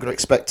I'm going to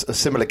expect a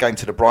similar game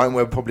to the Brighton,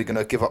 we're probably going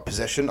to give up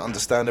possession,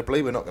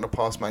 understandably. We're not going to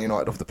pass Man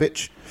United off the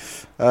pitch.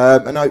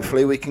 And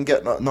hopefully we can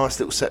get a nice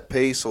little set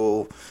piece,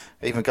 or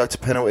even go to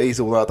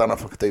penalties, although I don't know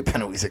if I could do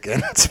penalties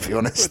again, to be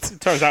honest.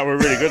 It turns out we're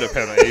really good at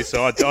penalties,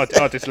 so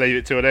I'll just leave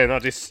it till then. I'll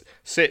just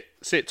sit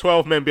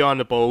 12 men behind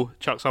the ball,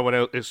 chuck someone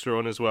else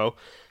on as well,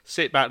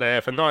 sit back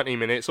there for 90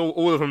 minutes,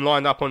 all of them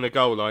lined up on the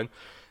goal line.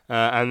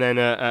 And then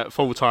at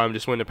full time,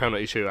 just win the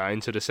penalty shootout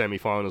into the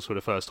semi-finals for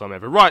the first time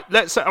ever. Right,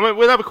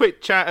 we'll have a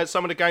quick chat at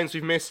some of the games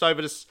we've missed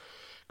over this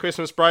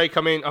Christmas break.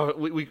 I mean,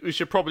 we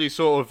should probably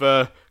sort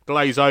of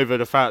glaze over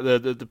the fact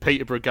that the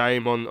Peterborough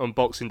game on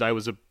Boxing Day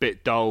was a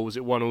bit dull. Was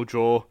it 1-1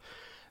 draw?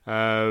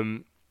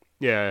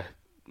 Yeah,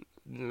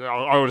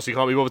 I honestly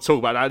can't be bothered to talk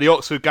about that. The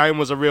Oxford game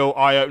was a real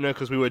eye-opener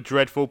because we were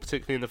dreadful,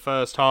 particularly in the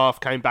first half,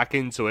 came back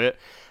into it.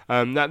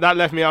 That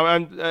left me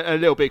a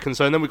little bit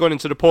concerned. Then we got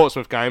into the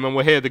Portsmouth game, and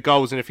we'll hear the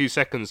goals in a few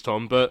seconds,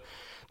 Tom. But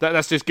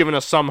that's just given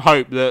us some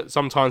hope that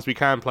sometimes we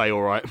can play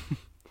all right.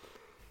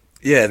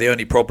 Yeah, the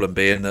only problem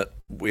being that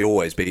we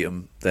always beat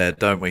them there,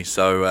 don't we?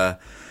 So,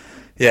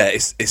 yeah,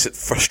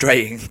 it's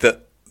frustrating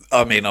that,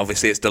 I mean,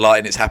 obviously it's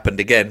delighting it's happened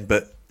again,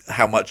 but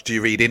how much do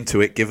you read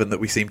into it, given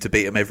that we seem to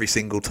beat them every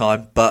single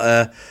time?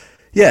 But,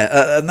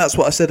 yeah, and that's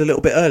what I said a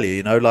little bit earlier,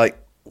 you know,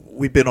 like,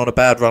 we've been on a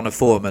bad run of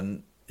form,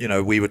 and you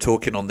know, we were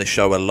talking on this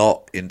show a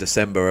lot in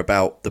December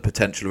about the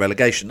potential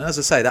relegation. And as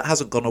I say, that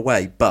hasn't gone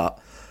away, but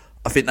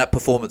I think that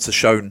performance has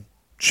shown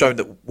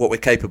that what we're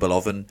capable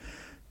of. And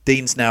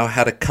Dean's now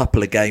had a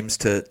couple of games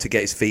to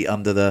get his feet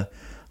under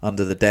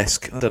the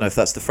desk. I don't know if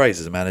that's the phrase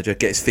as a manager.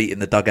 Get his feet in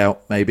the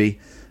dugout, maybe.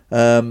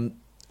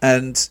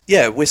 And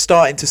yeah, we're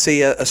starting to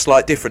see a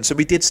slight difference. And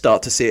we did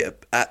start to see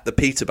it at the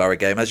Peterborough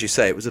game. As you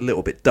say, it was a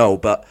little bit dull,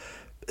 but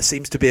there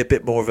seems to be a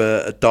bit more of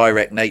a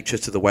direct nature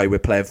to the way we're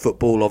playing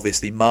football.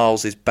 Obviously,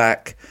 Miles is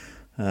back,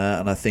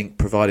 and I think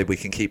provided we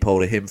can keep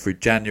hold of him through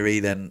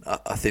January, then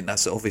I think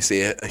that's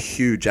obviously a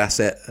huge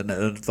asset and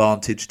an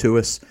advantage to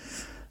us.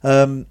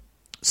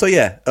 So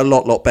yeah, a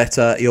lot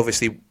better. He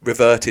obviously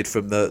reverted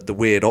from the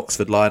weird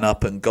Oxford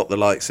lineup and got the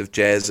likes of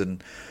Jez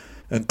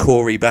and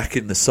Corey back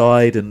in the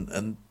side,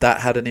 and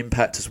that had an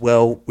impact as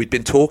well. We'd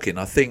been talking,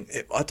 I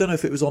don't know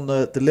if it was on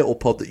the little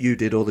pod that you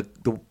did or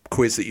the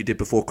quiz that you did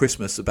before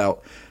Christmas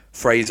about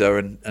Fraser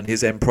and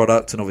his end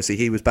product, and obviously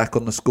he was back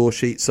on the score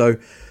sheet. So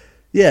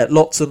yeah,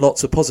 lots and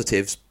lots of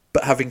positives.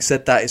 But having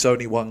said that, it's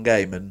only one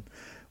game, and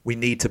we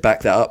need to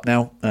back that up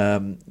now.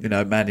 You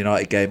know, Man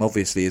United game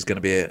obviously is going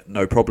to be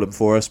no problem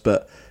for us,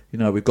 but you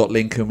know, we've got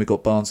Lincoln, we've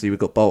got Barnsley, we've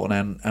got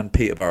Bolton and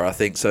Peterborough, I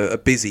think. So a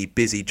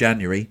busy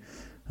January.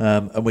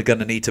 And we're going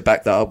to need to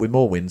back that up with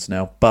more wins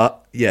now.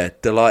 But yeah,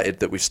 delighted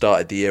that we've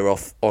started the year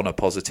off on a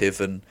positive,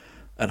 and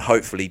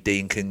hopefully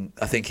Dean can.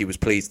 I think he was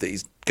pleased that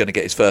he's going to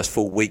get his first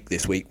full week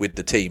this week with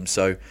the team.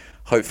 So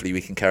hopefully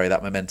we can carry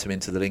that momentum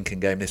into the Lincoln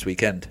game this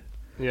weekend.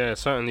 Yeah,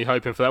 certainly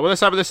hoping for that. Well,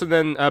 let's have a listen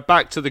then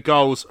back to the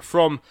goals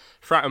from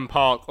Fratton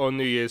Park on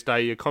New Year's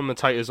Day. Your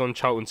commentators on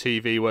Charlton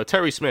TV were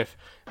Terry Smith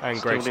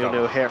and Greg Starr.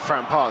 Still 0-0 here at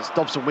Fratton Park.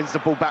 Dobson wins the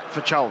ball back for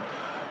Charlton.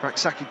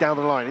 Rak-Sakyi down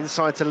the line,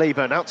 inside to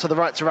Leaburn, out to the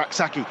right to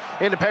Rak-Sakyi,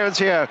 into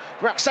Perrentier.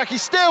 Rak-Sakyi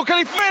still, can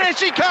he finish?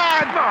 He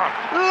can!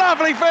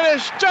 Lovely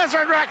finish,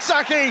 Jazran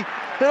Rak-Sakyi,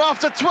 and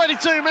after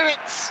 22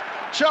 minutes,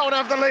 Charlton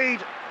have the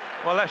lead.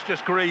 Well, that's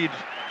just greed.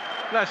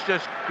 That's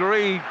just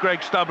greed,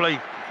 Greg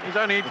Stubley. He's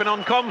only been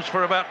on comms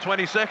for about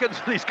 20 seconds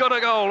and he's got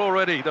a goal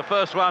already, the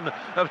first one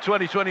of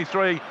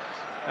 2023.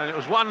 And it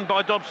was won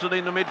by Dobson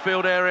in the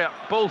midfield area.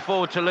 Ball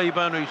forward to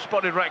Leaburn, who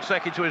spotted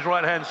Rak-Sakyi to his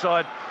right-hand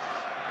side.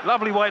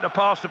 Lovely way to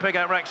pass to pick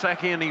out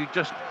Rak-Sakyi, and he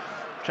just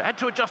had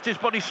to adjust his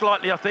body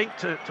slightly, I think,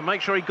 to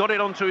make sure he got it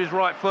onto his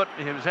right foot.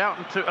 He was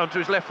out onto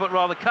his left foot,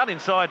 rather, cut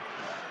inside.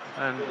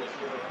 And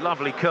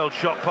lovely curled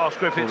shot past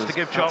Griffiths to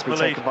give Charlton the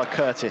lead. Taken by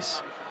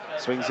Curtis.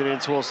 Swings it in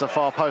towards the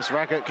far post.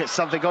 Raggett gets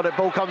something on it.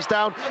 Ball comes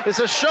down. It's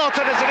a shot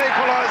and it's an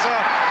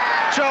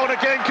equaliser. Charlton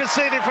again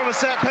conceding from a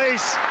set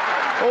piece.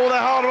 All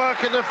their hard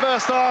work in the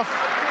first half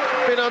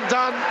been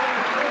undone.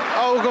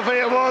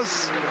 Ogilvie it was,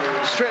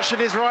 stretching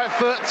his right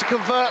foot to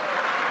convert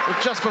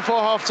just before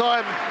half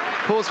time.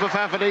 Portsmouth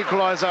have an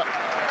equaliser.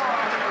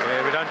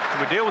 Yeah,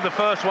 we deal with the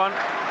first one.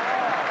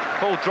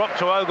 Ball dropped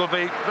to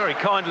Ogilvie, very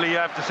kindly, you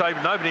have to say,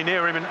 but nobody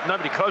near him and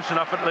nobody close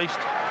enough at least.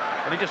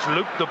 And he just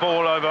looped the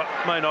ball over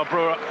Maynard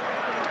Brewer.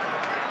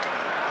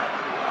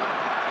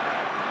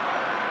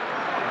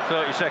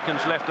 30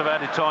 seconds left of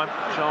added time.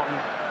 Charlton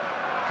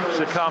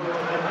succumb.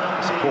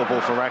 It's a poor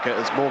ball for Raggett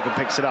as Morgan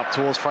picks it up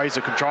towards Fraser,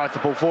 can drive the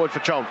ball forward for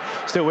Charlton.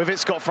 Still with it,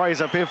 Scott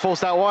Fraser being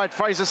forced out wide.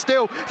 Fraser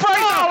still. Fraser!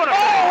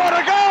 Oh, what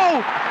a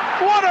goal!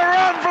 What a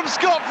run from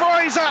Scott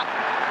Fraser!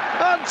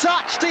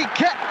 Untouched, he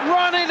kept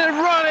running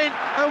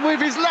and with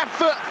his left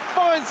foot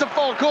finds the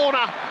far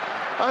corner.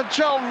 And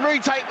Charlton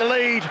retake the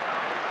lead.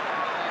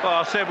 Well,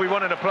 I said we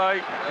wanted to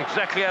play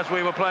exactly as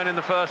we were playing in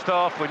the first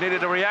half. We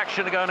needed a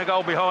reaction to go in a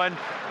goal behind.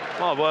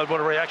 My word, what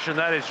a reaction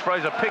that is.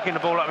 Fraser picking the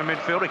ball up in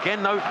midfield.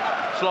 Again, no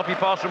sloppy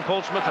pass from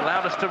Portsmouth,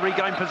 allowed us to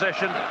regain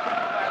possession.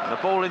 The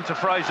ball into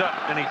Fraser,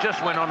 and he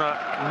just went on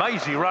a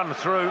mazy run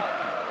through.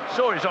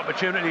 Saw his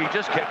opportunity, he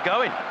just kept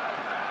going.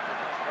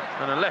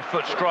 And a left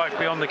foot strike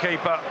beyond the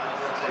keeper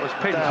was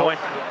pinpoint.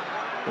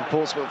 And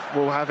Portsmouth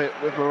will have it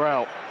with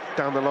Morrell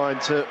down the line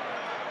to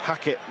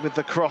Hackett with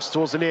the cross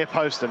towards the near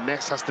post, and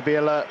Ness has to be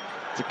alert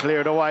to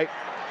clear it away.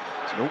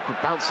 It's an awkward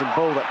bouncing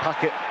ball that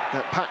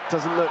Pack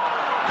doesn't look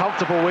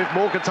comfortable with.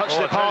 Morgan touched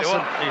it past him.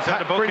 He's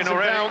had the booking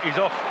already. He's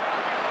off.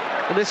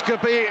 And this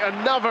could be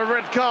another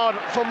red card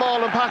for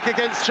Marlon Pack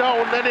against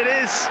Charlton, and it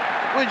is.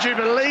 Would you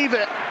believe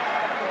it?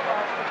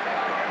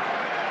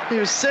 He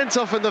was sent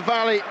off in the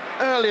Valley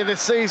earlier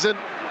this season,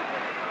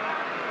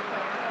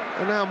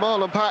 and now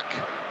Marlon Pack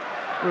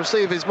will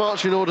receive his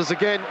marching orders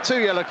again. 2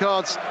 yellow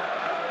cards.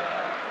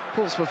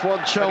 Portsmouth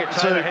 1, Charlton 2.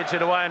 Taylor heads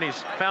it away and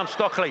he's found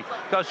Stockley.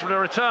 Goes for the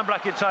return,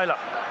 Blackett-Taylor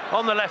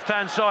on the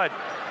left-hand side.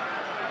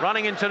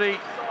 Running into the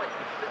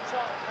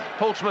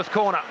Portsmouth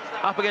corner,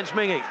 up against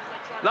Mingy.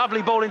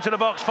 Lovely ball into the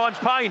box, finds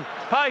Payne.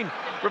 Payne,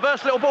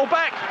 reverse little ball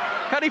back.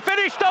 Can he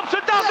finish? Dobson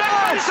does it!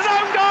 It's an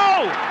own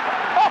goal!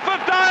 Off of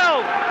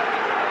Dale!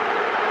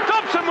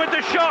 Dobson with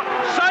the shot,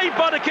 saved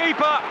by the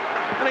keeper.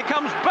 And it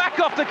comes back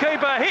off the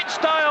keeper, hits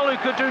Dale, who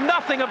could do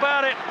nothing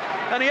about it.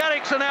 And the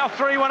Addicts are now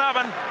 3-1 up,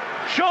 and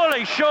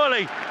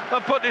surely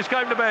have put this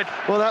game to bed.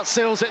 Well, that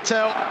seals it,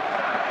 Tell.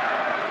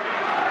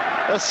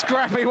 A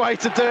scrappy way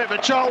to do it,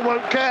 but Charlton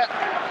won't care.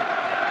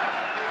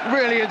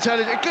 Really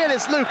intelligent. Again,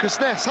 it's Lucas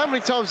Ness. How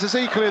many times has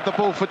he cleared the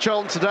ball for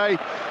Charlton today?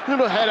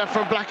 Little header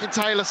from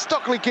Blackett-Taylor.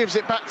 Stockley gives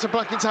it back to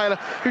Blackett-Taylor,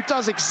 who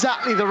does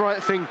exactly the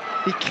right thing.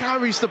 He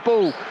carries the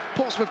ball.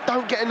 Portsmouth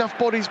don't get enough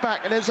bodies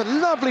back, and there's a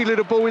lovely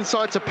little ball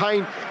inside to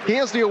Payne. He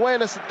has the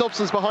awareness that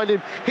Dobson's behind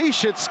him. He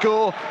should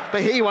score,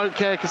 but he won't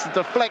care because the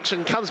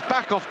deflection comes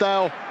back off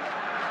Dale,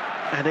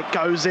 and it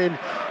goes in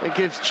and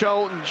gives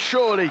Charlton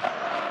surely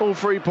all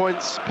 3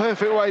 points.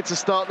 Perfect way to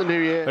start the new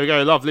year. There we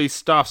go, lovely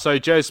stuff. So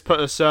Jez put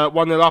us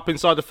 1-0 up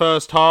inside the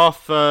first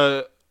half.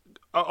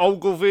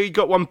 Ogilvie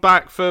got one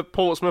back for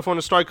Portsmouth on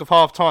a stroke of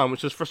half-time,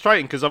 which was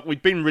frustrating because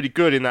we'd been really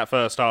good in that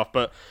first half,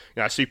 but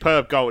a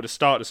superb goal at the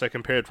start of the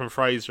second period from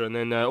Fraser, and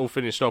then all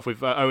finished off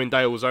with Owen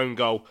Dale's own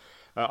goal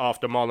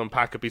after Marlon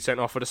Pack had been sent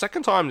off for the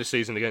second time this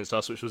season against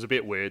us, which was a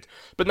bit weird.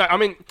 But no, I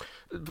mean,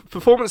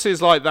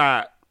 performances like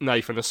that,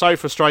 Nathan, are so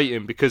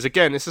frustrating because,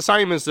 again, it's the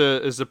same as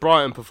the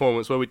Brighton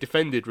performance where we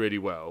defended really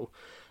well.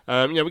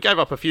 We gave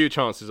up a few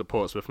chances at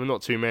Portsmouth, but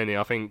not too many.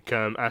 I think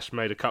Ash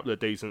made a couple of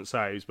decent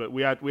saves, but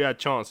we had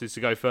chances to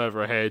go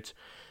further ahead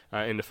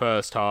in the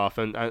first half,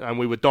 and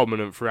we were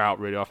dominant throughout,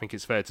 really, I think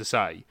it's fair to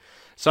say.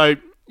 So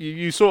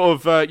you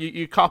sort of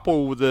you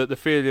couple the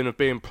feeling of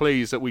being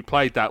pleased that we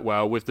played that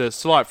well with the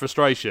slight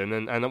frustration,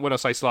 and when I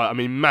say slight, I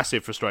mean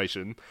massive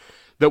frustration,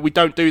 that we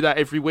don't do that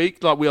every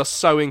week. Like, we are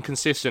so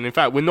inconsistent. In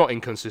fact, we're not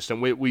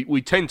inconsistent.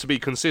 We tend to be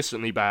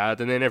consistently bad,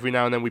 and then every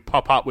now and then we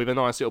pop up with a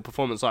nice little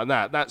performance like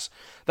that.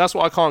 That's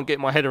what I can't get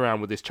my head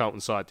around with this Charlton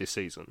side this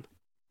season.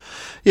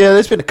 Yeah,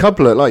 there's been a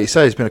couple of, like you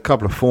say, there's been a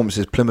couple of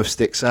performances. Plymouth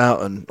sticks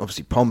out, and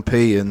obviously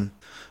Pompey, and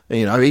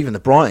even the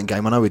Brighton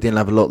game. I know we didn't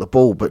have a lot of the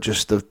ball, but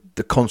just the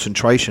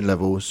concentration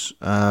levels,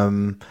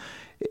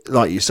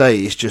 like you say,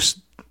 it's just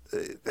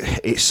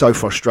it's so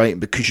frustrating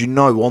because you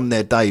know on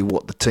their day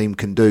what the team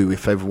can do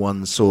if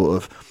everyone's sort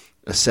of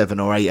a 7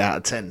 or 8 out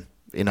of 10,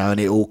 you know, and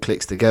it all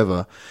clicks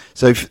together.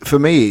 So for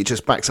me, it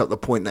just backs up the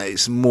point that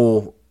it's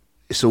all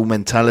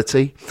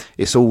mentality.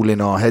 It's all in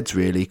our heads,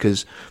 really,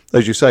 because,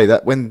 as you say,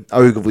 that when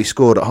Ogilvy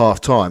scored at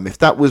half-time, if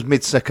that was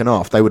mid-second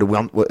half, they would have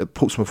won.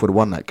 Portsmouth would have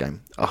won that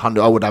game.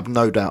 100, I would have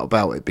no doubt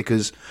about it,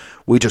 because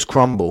we just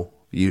crumble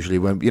usually.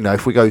 When, you know,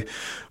 if we go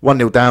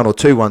 1-0 down or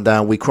 2-1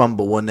 down, we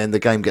crumble, and then the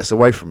game gets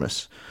away from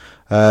us.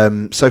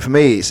 So for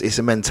me, it's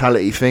a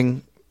mentality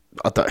thing.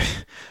 I don't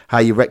how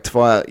you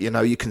rectify it. You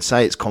know, you can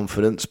say it's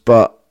confidence,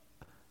 but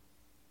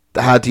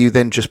how do you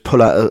then just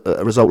pull out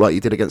a result like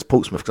you did against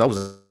Portsmouth? Because I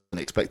wasn't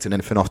expecting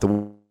anything after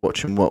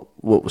watching what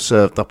was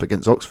served up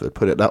against Oxford,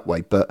 put it that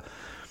way. But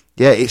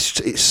yeah,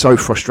 it's so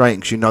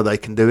frustrating because you know they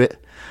can do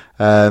it.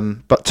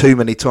 But too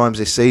many times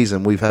this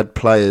season we've had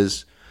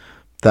players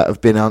that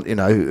have been, you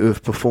know, who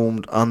have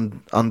performed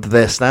under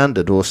their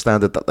standard or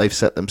standard that they've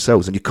set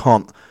themselves, and you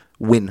can't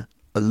win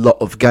a lot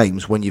of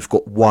games when you've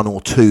got one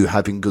or two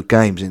having good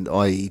games,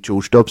 i.e.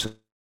 George Dobson,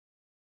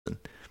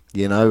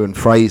 you know, and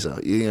Fraser.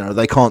 You know,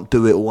 they can't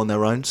do it all on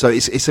their own. So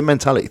it's a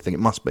mentality thing.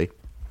 It must be.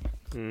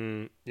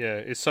 Yeah,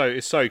 it's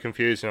so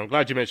confusing. I'm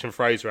glad you mentioned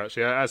Fraser.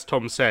 Actually, as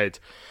Tom said,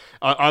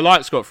 I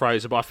like Scott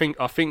Fraser, but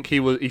I think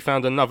he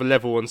found another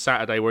level on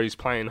Saturday where he's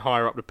playing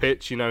higher up the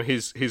pitch. You know,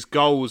 his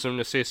goals and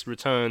assist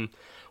return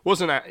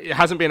it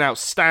hasn't been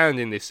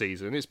outstanding this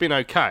season. It's been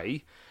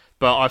okay.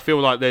 But I feel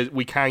like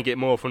we can get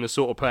more from the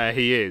sort of player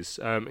he is.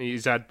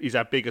 He's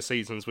had bigger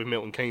seasons with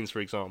Milton Keynes,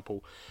 for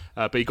example.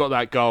 But he got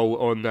that goal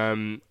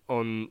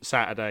on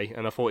Saturday,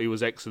 and I thought he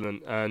was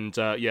excellent. And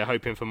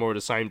hoping for more of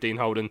the same. Dean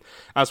Holden,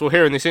 as we'll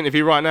hear in this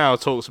interview right now,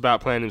 talks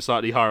about playing him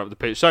slightly higher up the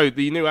pitch. So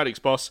the new Addicks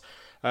boss,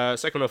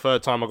 second or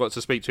third time I got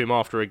to speak to him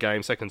after a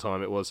game, second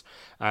time it was.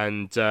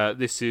 And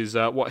this is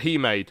what he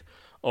made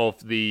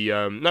of the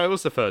it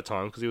was the third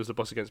time because he was the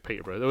boss against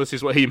Peterborough. This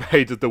is what he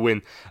made of the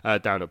win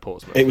down at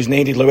Portsmouth. It was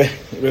needed, Louis.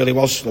 It really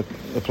was. The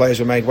players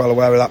were made well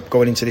aware of that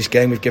going into this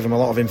game. We've given them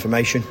a lot of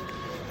information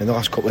in the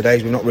last couple of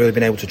days. We've not really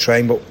been able to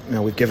train, but you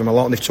know, we've given them a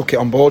lot and they've took it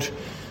on board.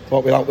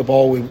 Thought without the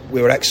ball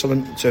we were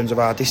excellent in terms of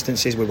our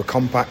distances. We were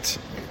compact.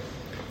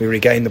 We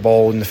regained the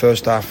ball in the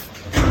first half,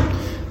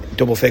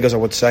 double figures I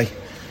would say,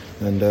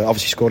 and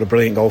obviously scored a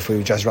brilliant goal for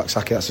Jez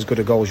Rak-Sakyi. That's as good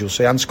a goal as you'll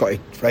see, and Scotty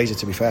Fraser,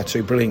 to be fair,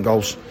 2 brilliant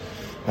goals.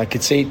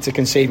 To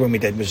concede when we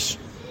did was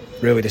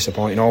really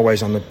disappointing.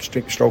 Always on the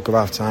stroke of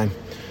half time,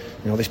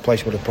 you know, this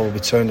place would have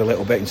probably turned a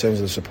little bit in terms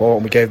of the support,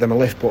 and we gave them a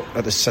lift. But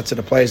at the set to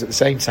the players at the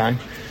same time,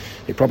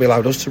 it probably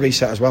allowed us to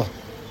reset as well.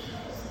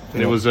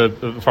 And it was a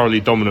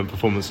thoroughly dominant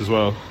performance as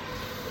well.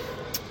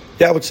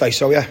 Yeah, I would say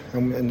so. Yeah,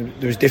 and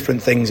there was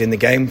different things in the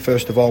game.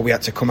 First of all, we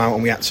had to come out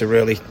and we had to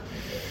really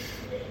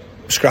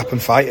scrap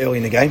and fight early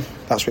in the game.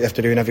 That's what you have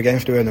to do in every game. You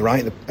have to earn the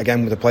right.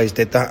 Again, the players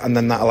did that, and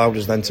then that allowed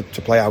us then to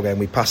play our game.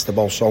 We passed the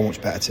ball so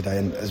much better today,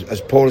 and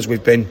as poor as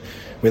we've been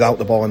without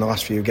the ball in the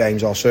last few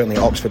games, or certainly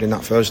at Oxford in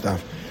that first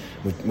half,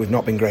 we've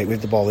not been great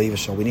with the ball either.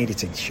 So we needed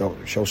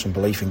to show some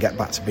belief and get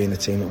back to being the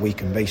team that we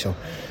can be. So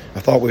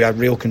I thought we had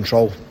real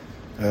control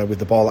with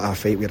the ball at our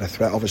feet. We had a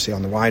threat obviously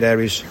on the wide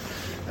areas,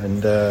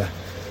 and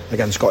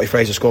again, Scotty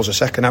Fraser scores a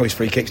second. Now his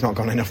free kick's not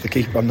gone in off the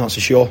keeper, I'm not so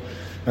sure.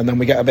 And then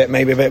we get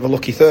maybe a bit of a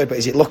lucky third. But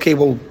is it lucky?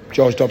 Well,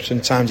 George Dobson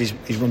times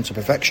his run to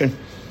perfection.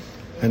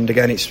 And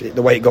again, it's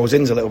the way it goes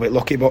in is a little bit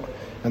lucky.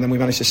 And then we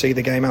managed to see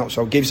the game out.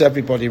 So it gives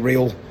everybody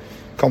real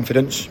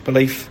confidence,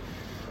 belief,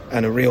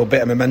 and a real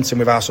bit of momentum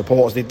with our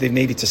supporters. They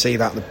needed to see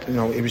that, you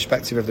know,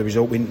 irrespective of the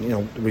result.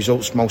 The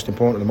result's most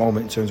important at the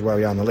moment in terms of where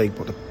we are in the league.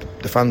 But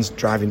the fans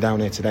driving down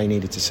here today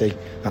needed to see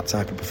that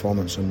type of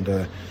performance.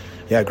 And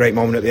a great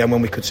moment at the end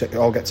when we could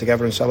all get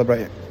together and celebrate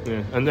it.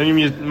 Yeah, and then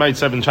you made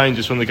 7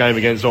 changes from the game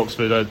against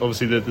Oxford.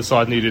 Obviously, the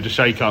side needed a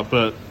shake-up,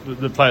 but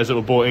the players that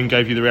were brought in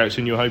gave you the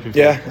reaction you were hoping for.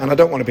 Yeah, and I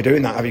don't want to be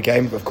doing that every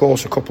game. Of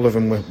course, a couple of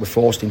them were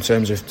forced in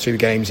terms of 2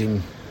 games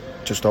in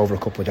just over a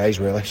couple of days,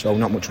 really. So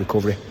not much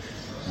recovery.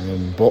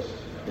 But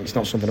it's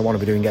not something I want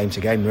to be doing game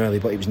to game, really.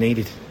 But it was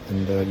needed,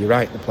 and you're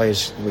right. The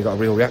players, we got a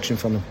real reaction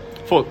from them.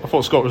 I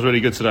thought Scott was really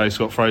good today.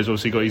 Scott Fraser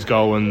obviously got his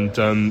goal, and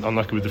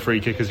unlucky with the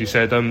free kick, as you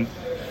said.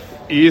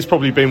 He has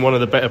probably been one of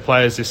the better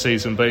players this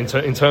season, but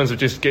in terms of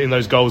just getting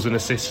those goals and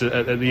assists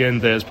at the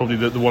end there, it's probably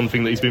the one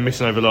thing that he's been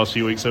missing over the last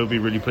few weeks, so we'll be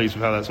really pleased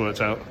with how that's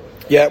worked out.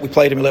 Yeah, we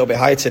played him a little bit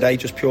higher today,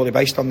 just purely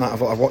based on that.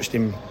 I've watched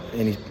him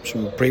in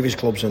some previous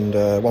clubs, and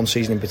one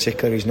season in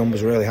particular, his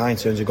numbers were really high in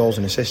terms of goals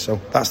and assists, so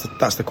that's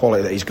the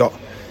quality that he's got.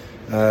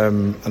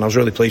 And I was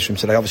really pleased for him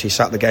today. Obviously he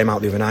sat the game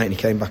out the other night and he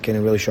came back in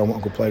and really showed what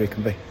a good player he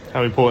can be.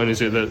 How important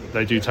is it that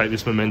they do take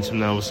this momentum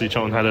now? Obviously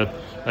Charlton had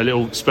a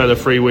little spell of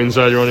 3 wins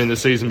earlier on in the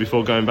season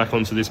before going back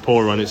onto this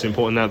poor run. It's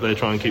important now that they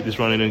try and keep this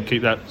running and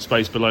keep that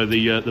space below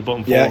the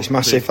bottom 4. Yeah, it's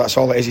massive. That's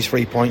all it is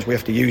 3 points. We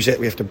have to use it.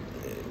 We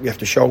have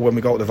to show when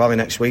we go to the Valley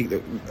next week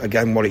that,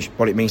 again, what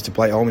it means to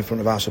play at home in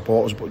front of our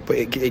supporters. But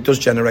it does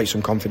generate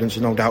some confidence,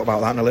 there's no doubt about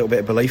that, and a little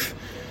bit of belief.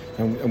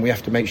 And we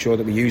have to make sure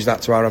that we use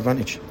that to our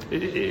advantage.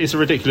 It's a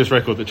ridiculous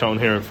record that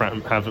Charlton here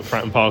have at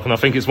Fratton Park, and I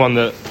think it's one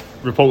that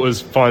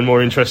reporters find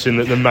more interesting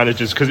than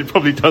managers, because it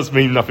probably does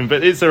mean nothing.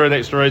 But is there an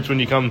extra edge when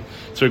you come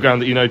to a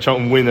ground that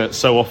Charlton win at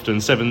so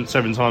often, seven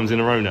times in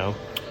a row now?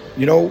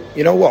 You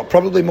know what?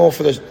 Probably more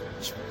for the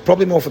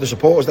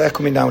supporters. They're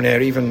coming down here.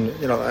 Even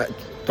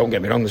don't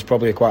get me wrong. There's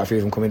probably quite a few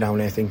of them coming down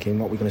here thinking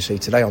what we're going to see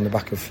today on the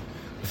back of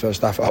the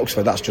first half at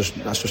Oxford. That's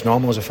just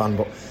normal as a fan.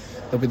 But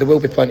there will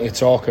be plenty of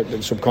talk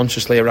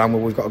subconsciously around,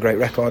 well, we've got a great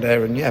record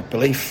here, and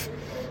belief.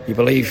 You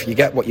believe, you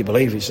get what you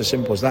believe. It's as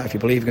simple as that. If you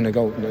believe you're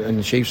going to go and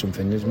achieve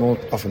something, there's more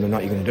often than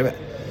not you're going to do it.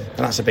 And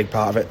that's a big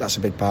part of it. That's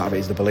a big part of it,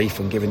 is the belief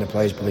and giving the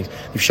players belief.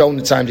 We've shown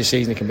the time this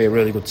season it can be a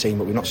really good team,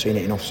 but we've not seen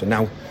it enough. So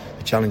now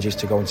the challenge is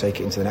to go and take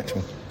it into the next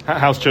one.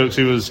 House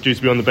Cherksey was due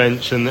to be on the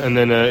bench, and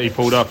then he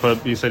pulled up.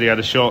 You said he had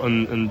a shot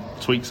and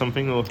tweaked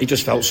something, or he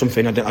just felt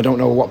something. I don't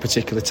know what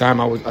particular time.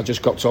 I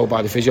just got told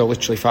by the physio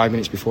literally 5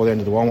 minutes before the end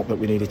of the warm-up that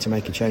we needed to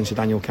make a change. So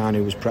Daniel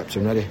Carney was prepped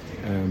and ready.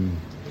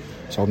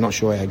 So I'm not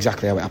sure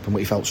exactly how it happened, but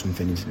he felt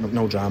something.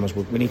 No dramas.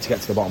 We need to get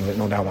to the bottom of it,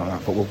 no doubt about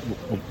that. But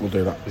we'll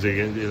do that. Is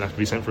he'll have to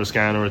be sent for a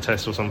scan or a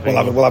test or something?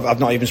 I've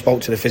not even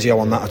spoke to the physio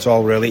on that at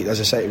all, really. As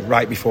I say,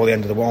 right before the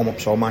end of the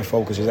warm-up. So my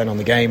focus is then on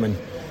the game, and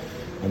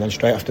then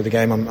straight after the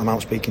game, I'm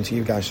out speaking to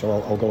you guys. So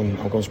I'll go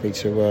and speak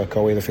to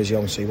Coey, the physio,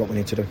 and see what we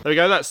need to do. There we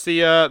go. That's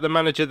the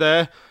manager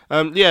there.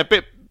 A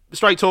bit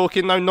straight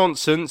talking, no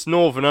nonsense.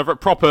 Northerner,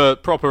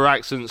 proper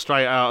accent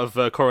straight out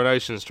of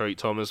Coronation Street,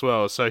 Tom, as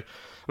well. So.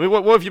 I mean,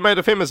 what have you made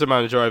of him as a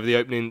manager over the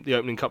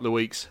opening couple of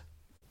weeks?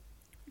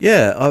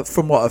 Yeah,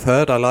 from what I've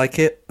heard, I like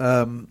it.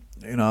 I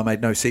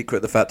made no secret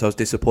of the fact I was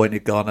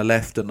disappointed Garner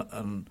left,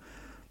 and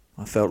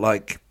I felt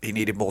like he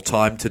needed more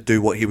time to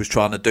do what he was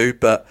trying to do.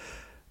 But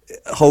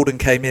Holden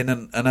came in,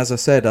 and as I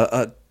said,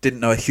 I didn't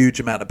know a huge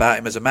amount about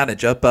him as a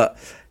manager, but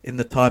in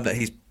the time that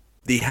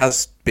he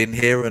has been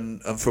here,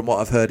 and from what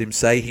I've heard him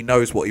say, he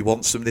knows what he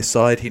wants from this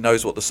side. He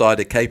knows what the side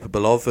are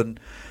capable of, and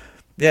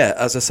yeah,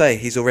 as I say,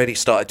 he's already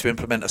started to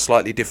implement a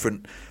slightly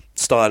different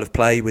style of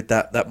play with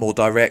that more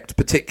direct,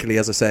 particularly,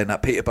 as I say, in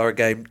that Peterborough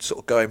game, sort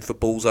of going for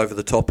balls over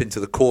the top into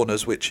the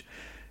corners, which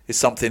is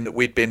something that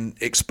we'd been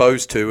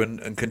exposed to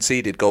and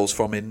conceded goals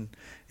from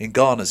in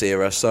Garner's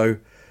era. So,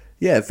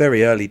 yeah,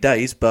 very early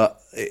days, but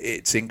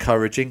it's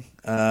encouraging.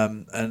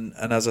 And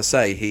as I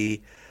say,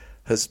 he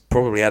has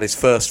probably had his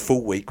first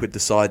full week with the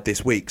side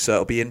this week, so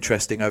it'll be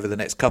interesting over the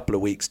next couple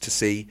of weeks to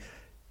see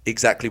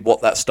exactly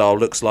what that style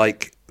looks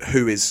like,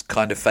 who his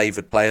kind of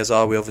favoured players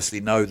are. We obviously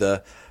know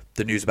the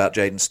news about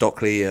Jayden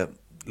Stockley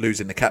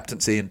losing the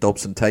captaincy and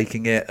Dobson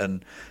taking it,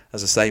 and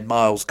as I say,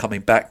 Miles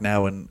coming back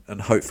now and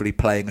hopefully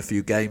playing a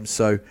few games.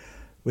 So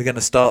we're going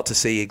to start to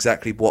see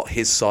exactly what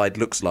his side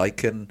looks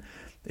like, and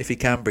if he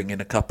can bring in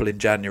a couple in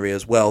January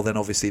as well, then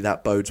obviously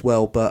that bodes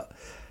well. But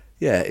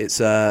yeah, it's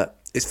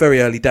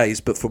very early days,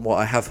 but from what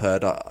I have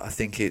heard, I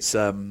think it's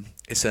a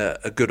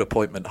good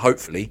appointment,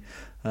 hopefully,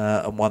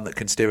 and one that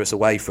can steer us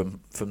away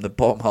from the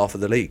bottom half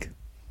of the league.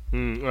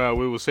 Well,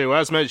 we will see. Well,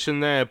 as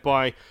mentioned there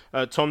by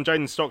Tom,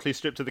 Jayden Stockley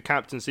stripped of the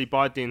captaincy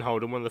by Dean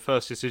Holden, one of the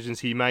first decisions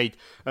he made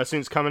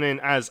since coming in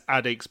as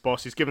Addicks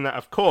boss. He's given that,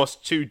 of course,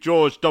 to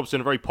George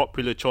Dobson, a very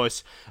popular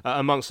choice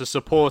amongst the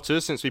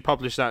supporters since we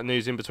published that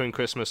news in between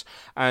Christmas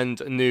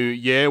and New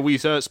Year. We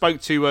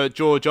spoke to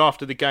George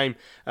after the game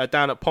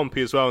down at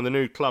Pompey as well, and the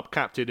new club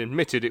captain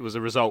admitted it was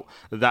a result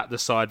that the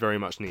side very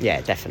much needed.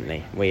 Yeah,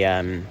 definitely.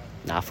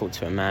 I thought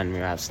to a man we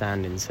were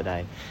outstanding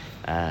today.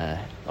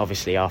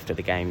 Obviously after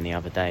the game the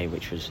other day,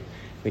 which was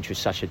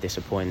such a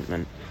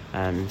disappointment,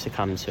 to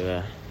come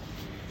to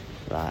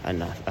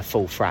a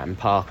full Fratton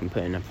Park and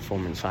put in a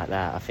performance like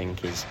that, I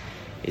think is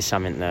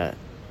something that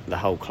the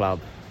whole club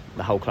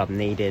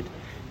needed.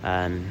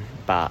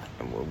 But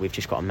we've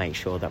just got to make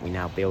sure that we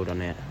now build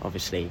on it.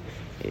 Obviously,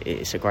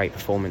 it's a great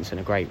performance and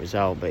a great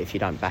result, but if you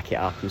don't back it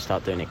up and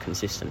start doing it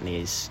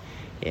consistently,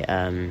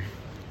 it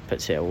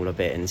puts it all a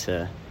bit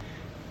into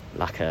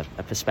like a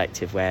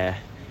perspective where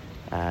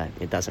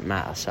it doesn't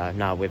matter. So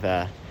no,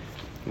 we're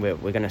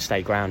going to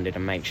stay grounded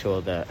and make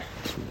sure that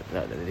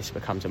this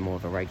becomes more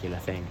of a regular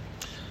thing.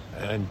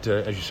 And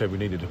as you said, we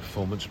needed a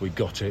performance. We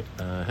got it.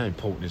 How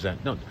important is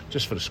that? Not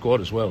just for the squad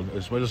as well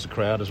as the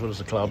crowd, as well as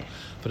the club,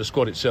 for the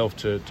squad itself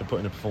to put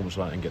in a performance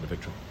like that and get the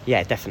victory.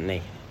 Yeah,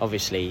 definitely.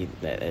 Obviously,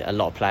 a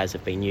lot of players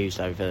have been used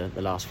over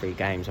the last 3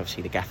 games.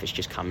 Obviously, the gaffer's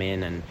just come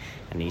in and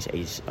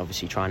he's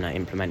obviously trying to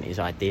implement his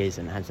ideas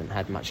and hasn't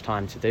had much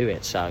time to do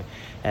it. So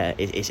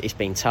it's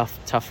been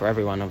tough for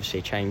everyone.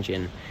 Obviously,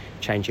 changing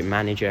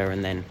manager,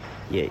 and then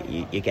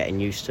you're getting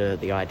used to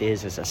the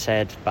ideas, as I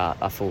said. But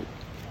I thought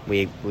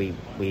we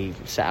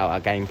set out our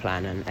game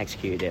plan and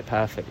executed it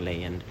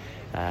perfectly, and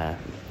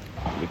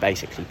we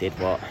basically did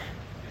what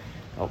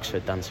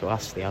Oxford done to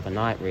us the other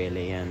night,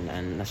 really,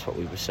 and that's what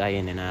we were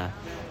saying in our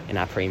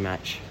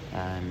pre-match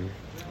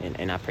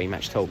in our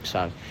pre-match talk.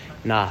 So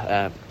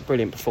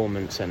brilliant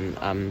performance, and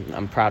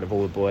I'm proud of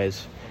all the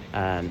boys.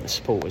 The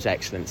support was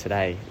excellent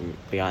today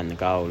behind the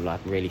goal,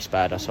 like really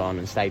spurred us on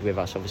and stayed with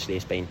us. Obviously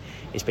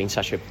it's been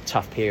such a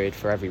tough period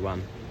for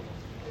everyone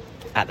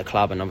at the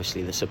club, and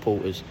obviously the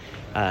supporters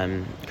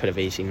could have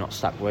easily not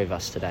stuck with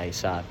us today.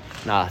 So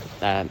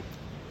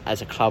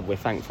as a club, we're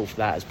thankful for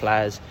that as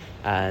players,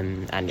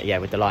 and yeah,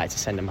 we're delighted to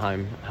send them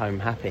home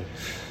happy.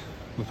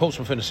 Well,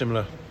 Portsmouth in a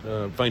similar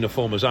vein of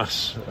form as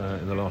us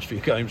in the last few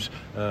games.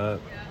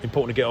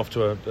 Important to get off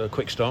to a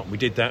quick start. We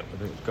did that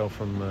with a goal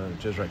from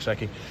Jezrek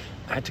Saki.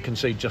 Had to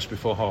concede just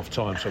before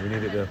half-time, so we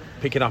needed to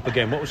pick it up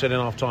again. What was it in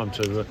half-time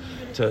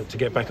to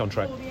get back on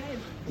track?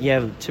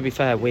 Yeah, to be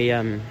fair, we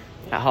at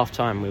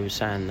half-time we were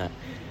saying that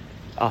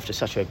after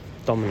such a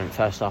dominant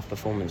first-half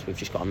performance, we've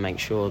just got to make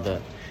sure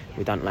that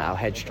we don't let our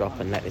heads drop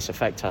and let this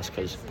affect us,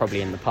 because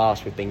probably in the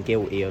past we've been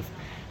guilty of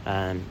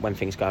when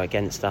things go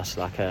against us,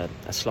 like a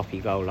sloppy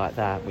goal like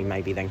that, we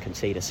maybe then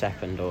concede a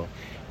second, or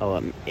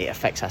it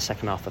affects our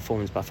second half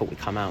performance. But I thought we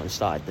come out and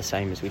started the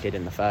same as we did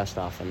in the first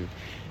half, and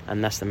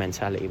that's the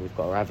mentality we've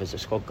got to have as a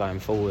squad going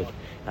forward,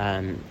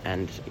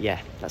 and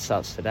yeah, that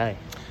starts today.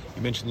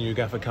 You mentioned the new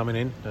gaffer coming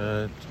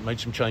in, made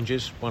some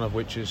changes, one of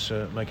which is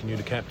making you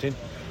the captain.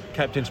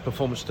 Captain's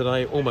performance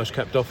today almost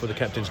capped off with the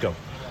captain's goal.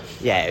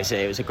 Yeah,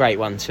 it was a great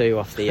one too,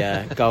 off the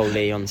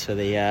goalie onto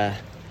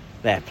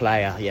their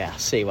player. Yeah, I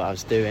see what I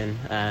was doing,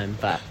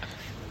 but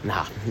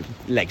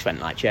legs went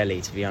like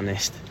jelly, to be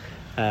honest,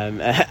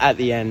 at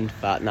the end.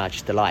 But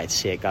just delighted to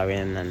see it go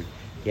in, and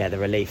yeah, the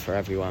relief for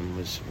everyone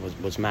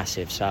was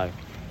massive. So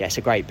yeah, it's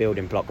a great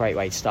building block, great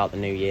way to start the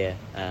new year,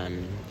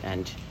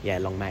 and yeah,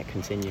 long may it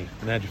continue.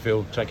 And how do you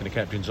feel taking the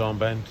captain's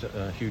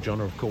armband? Huge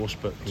honour, of course,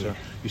 but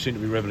you seem to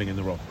be revelling in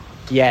the role.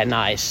 Yeah,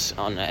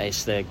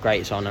 it's the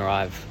greatest honour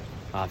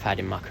I've had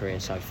in my career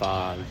so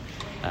far.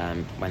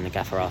 When the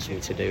gaffer asked me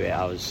to do it,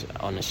 I was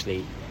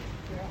honestly,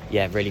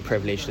 really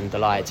privileged and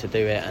delighted to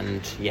do it.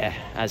 And yeah,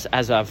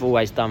 as I've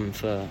always done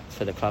for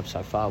the club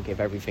so far, I'll give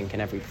everything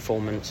in every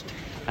performance.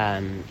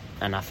 And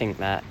I think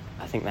that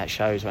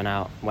shows when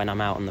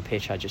I'm out on the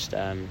pitch. I just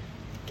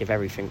give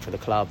everything for the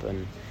club,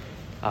 and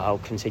I'll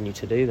continue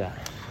to do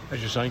that. As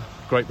you're saying,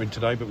 great win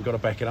today, but we've got to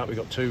back it up. We've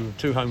got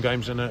two home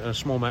games and a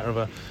small matter of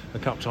a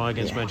cup tie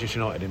against Manchester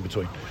United in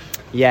between.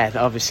 Yeah,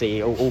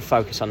 obviously, all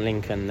focus on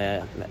Lincoln.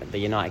 The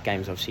United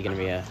game's obviously going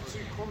to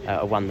be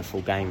a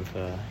wonderful game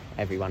for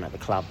everyone at the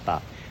club,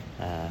 but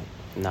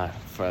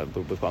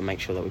we've got to make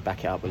sure that we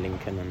back it up with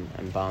Lincoln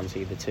and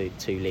Barnsley, the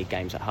two league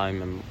games at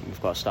home, and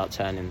we've got to start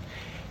turning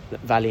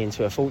Valley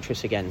into a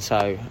fortress again.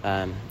 So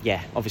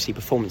obviously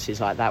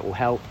performances like that will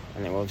help,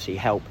 and it will obviously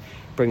help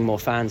bring more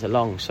fans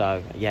along.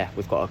 So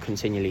we've got to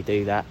continually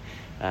do that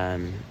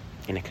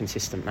in a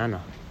consistent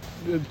manner.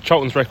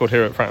 Charlton's record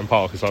here at Fratton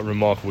Park is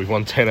remarkable. We've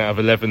won 10 out of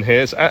 11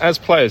 here. So, as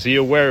players, are you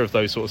aware of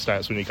those sort of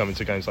stats when you come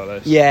into games like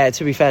this? Yeah,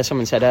 to be fair,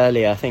 someone said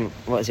earlier, I think,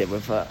 what is it,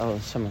 with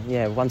won 7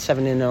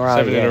 in a row.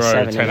 7 in a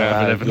row, 10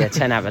 out of 11. Yeah,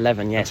 10 out of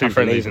 11, yeah. 2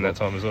 friendlies in that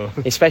time as well.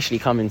 Especially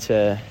coming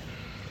to,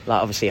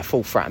 obviously a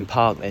full Fratton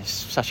Park. It's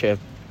such a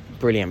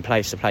brilliant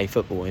place to play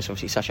football. It's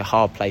obviously such a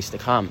hard place to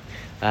come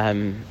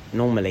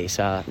normally.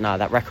 So,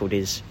 that record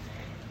is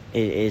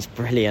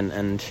brilliant,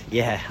 and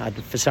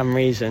for some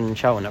reason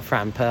Charlton at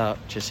Fratton Park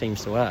just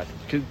seems to work.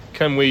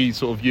 Can we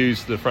sort of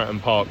use the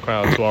Fratton Park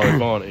crowd to our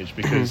advantage?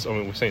 Because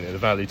we've seen it at the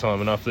Valley time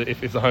enough that if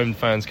the home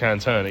fans can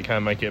turn, it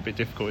can make it a bit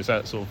difficult. Is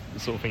that the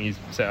sort of thing you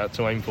set out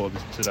to aim for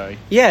today?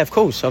 Yeah, of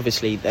course.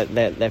 Obviously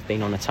they've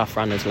been on a tough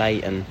run as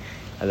late, and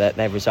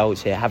their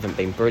results here haven't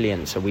been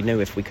brilliant, so we knew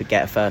if we could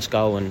get a first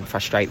goal and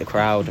frustrate the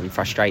crowd and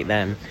frustrate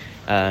them,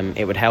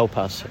 it would help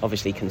us.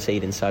 Obviously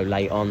conceding so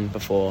late on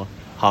before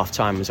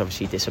half-time was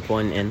obviously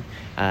disappointing,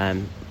 but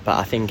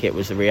I think it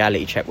was the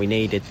reality check we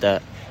needed,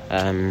 that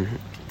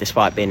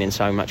despite being in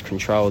so much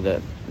control,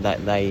 that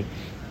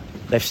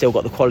they've still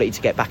got the quality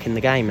to get back in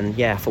the game.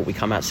 And I thought we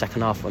come out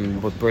second half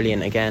and were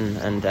brilliant again,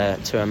 and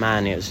to a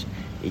man it was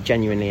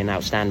genuinely an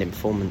outstanding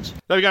performance.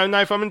 There we go,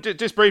 Nathan.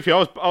 Just briefly,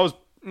 I was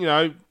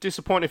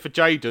disappointed for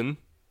Jayden,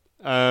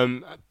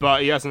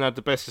 but he hasn't had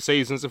the best of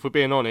seasons, if we're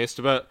being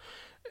honest. But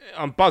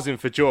I'm buzzing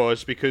for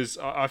George, because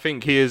I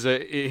think he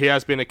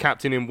has been a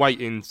captain in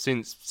waiting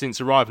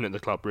since arriving at the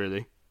club,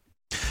 really.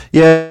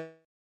 Yeah,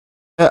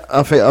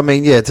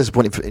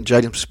 disappointing in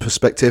Jayden's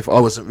perspective. I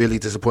wasn't really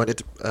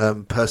disappointed,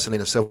 personally,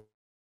 in a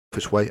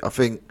selfish way. I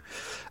think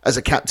as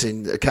a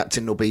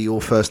captain will be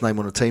your first name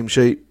on a team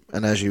sheet,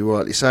 and as you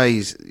rightly say,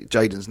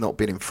 Jayden's not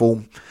been in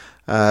form,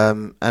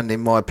 and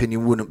in my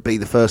opinion wouldn't be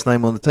the first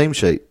name on the team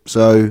sheet.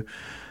 So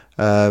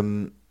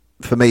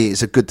for me,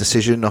 it's a good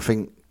decision. I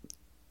think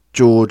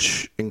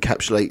George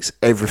encapsulates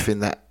everything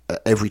that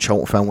every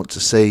Charlton fan wants to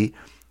see.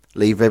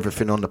 Leave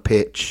everything on the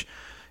pitch.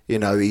 He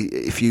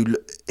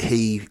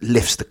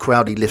lifts the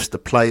crowd, he lifts the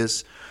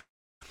players,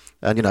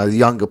 and the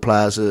younger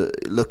players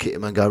look at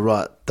him and go,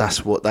 right, that's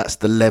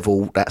the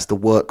level, that's the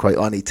work rate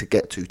I need to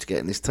get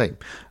in this team,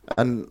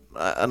 and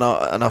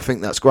I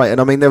think that's great. And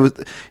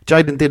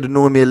Jayden did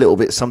annoy me a little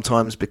bit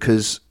sometimes,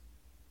 because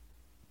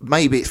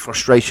maybe it's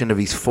frustration of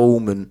his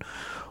form and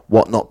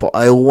whatnot, but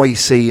I always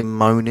see him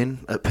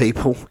moaning at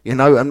people,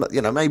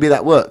 and maybe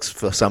that works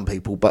for some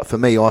people, but for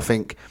me, I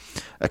think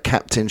a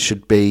captain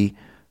should be,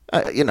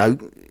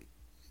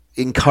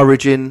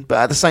 encouraging, but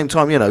at the same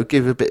time,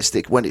 give a bit of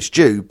stick when it's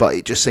due. But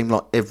it just seemed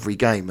like every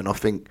game, and I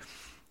think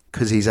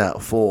because he's out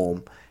of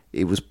form,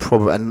 he was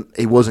and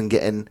he wasn't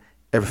getting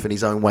everything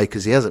his own way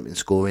because he hasn't been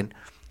scoring,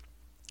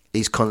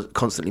 he's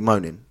constantly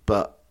moaning.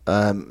 But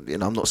I'm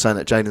not saying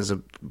that Jaden's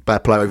a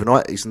bad player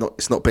overnight. It's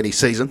not been his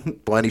season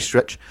by any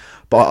stretch.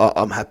 But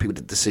I'm happy with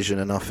the decision,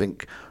 and I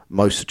think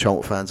most of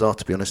Charlton fans are,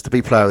 to be honest. To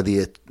be player of the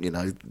year,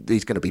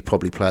 he's going to be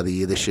probably player of the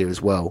year this year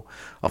as well.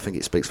 I think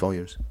it speaks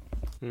volumes.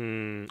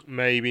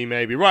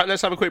 Maybe. Right,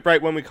 let's have a quick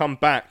break. When we come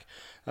back,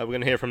 we're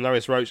going to hear from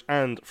Lois Roach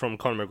and from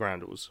Conor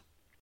McGrandles.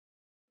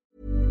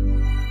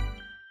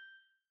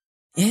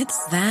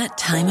 It's that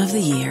time of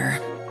the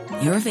year.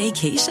 Your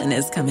vacation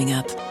is coming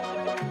up.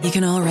 You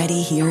can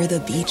already hear the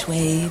beach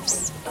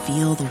waves,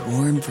 feel the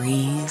warm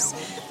breeze,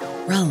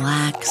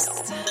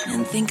 relax,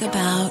 and think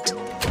about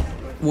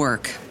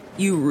work.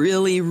 You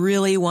really,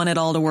 really want it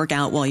all to work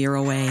out while you're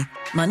away.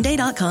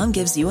 Monday.com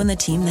gives you and the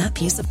team that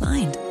peace of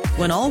mind.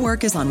 When all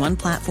work is on one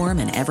platform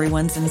and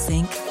everyone's in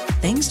sync,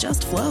 things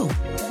just flow.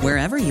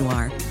 Wherever you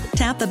are,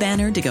 tap the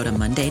banner to go to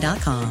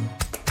Monday.com.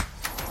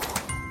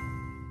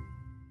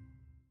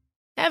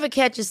 Ever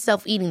catch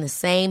yourself eating the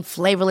same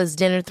flavorless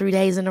dinner 3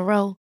 days in a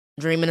row?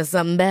 Dreaming of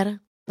something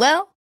better?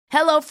 Well,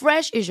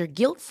 HelloFresh is your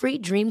guilt-free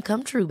dream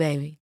come true,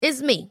 baby.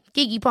 It's me,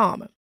 Keke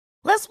Palmer.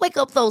 Let's wake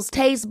up those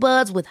taste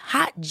buds with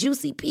hot,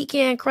 juicy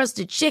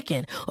pecan-crusted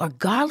chicken or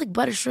garlic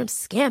butter shrimp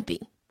scampi.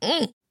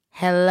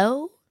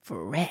 Hello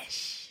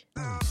Fresh.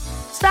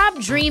 Stop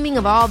dreaming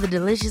of all the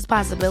delicious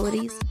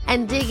possibilities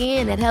and dig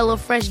in at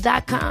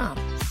HelloFresh.com.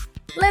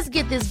 Let's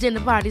get this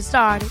dinner party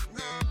started.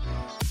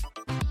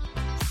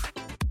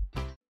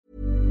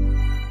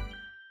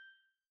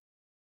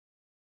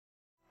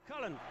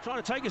 Cullen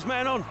trying to take his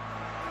man on.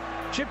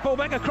 Chip ball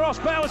back across.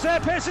 Bowers there.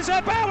 Pearce is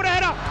there. Bauer with a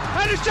header.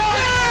 And it's John.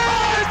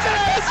 Oh,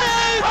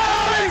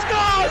 he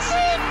scores!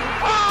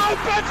 Oh,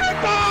 Patrick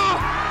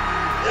Barr!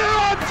 You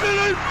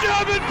absolute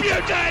German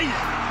beauty!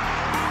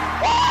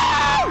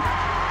 Wow!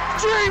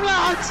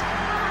 Dreamland!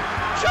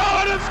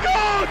 Charlton have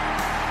scored!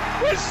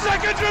 With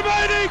seconds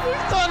remaining!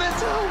 We've done it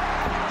all!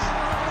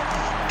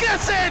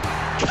 Get in!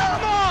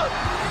 Come on!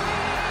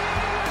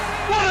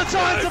 What a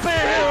time to be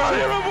a hero!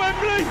 Here at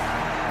Wembley!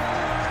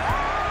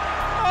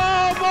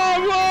 Oh my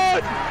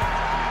word!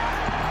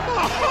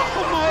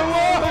 Oh my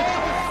word!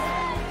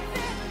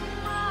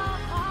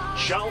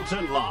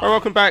 Charlton Live.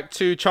 Welcome back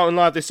to Charlton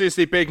Live. This is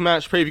the big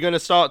match preview. We're going to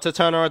start to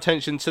turn our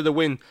attention to the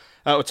win.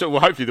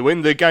 Hopefully the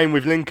win. The game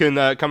with Lincoln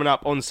coming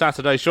up on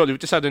Saturday shortly. We've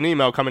just had an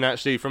email coming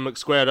actually from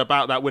McSquared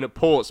about that win at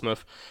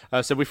Portsmouth.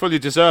 So we fully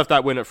deserved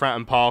that win at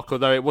Fratton Park,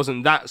 although it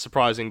wasn't that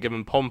surprising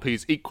given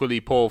Pompey's equally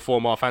poor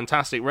form, our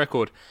fantastic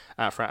record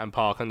at Fratton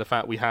Park, and the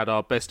fact we had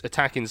our best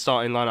attacking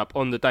starting lineup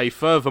on the day.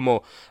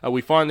 Furthermore,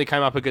 we finally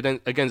came up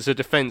against a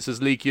defence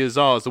as leaky as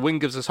ours. The win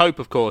gives us hope,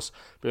 of course,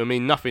 but it'll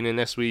mean nothing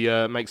unless we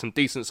make some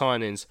decent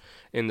signings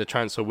in the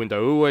transfer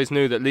window. We always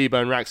knew that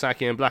Lebo and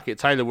Raksaki and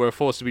Blackett-Taylor were a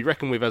force to be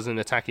reckoned with as an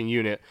attacking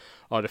unit.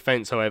 Our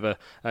defence, however,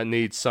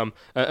 needs some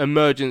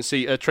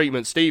emergency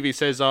treatment. Stevie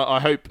says,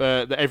 I hope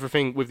that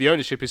everything with the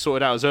ownership is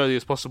sorted out as early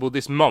as possible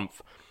this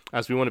month,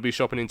 as we want to be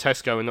shopping in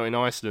Tesco and not in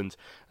Iceland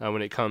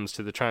when it comes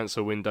to the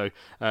transfer window.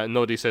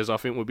 Noddy says, I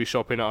think we'll be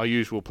shopping at our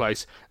usual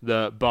place,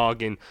 the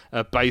bargain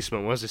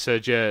basement. Well, as I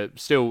said, yeah,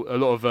 still a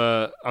lot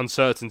of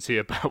uncertainty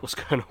about what's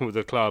going on with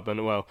the club.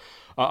 And, well,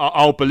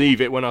 I'll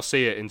believe it when I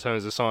see it in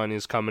terms of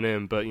signings coming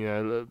in. But,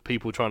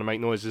 people trying to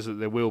make noises that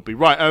there will be.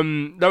 Right,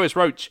 Lois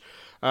Roach,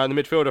 the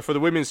midfielder for the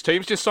women's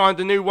team, just signed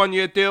a new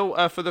one-year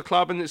deal for the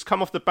club, and it's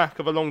come off the back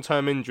of a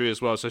long-term injury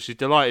as well, so she's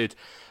delighted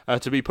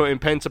to be putting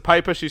pen to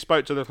paper. She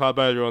spoke to the club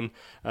earlier on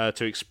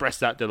to express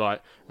that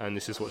delight, and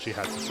this is what she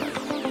had to say.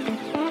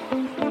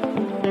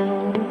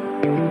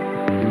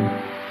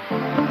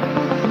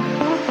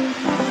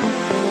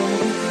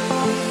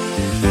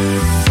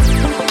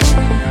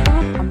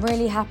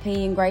 Really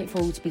happy and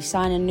grateful to be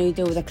signing a new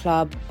deal with the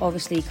club,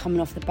 obviously coming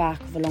off the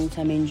back of a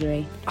long-term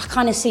injury. I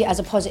kind of see it as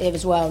a positive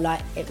as well,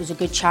 like it was a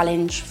good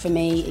challenge for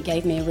me, it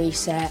gave me a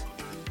reset,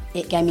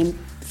 it gave me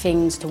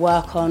things to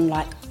work on,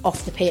 like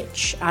off the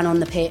pitch and on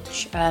the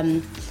pitch,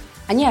 and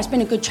yeah, it's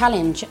been a good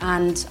challenge,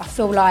 and I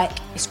feel like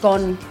it's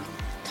gone,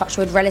 touch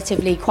wood,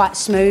 relatively quite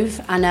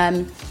smooth, and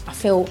I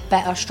feel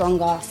better,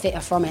 stronger,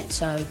 fitter from it,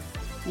 so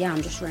yeah,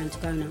 I'm just ready to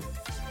go now.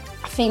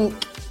 I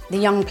think the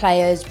young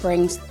players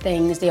bring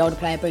things, the older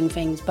player bring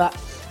things, but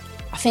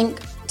I think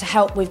to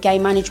help with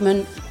game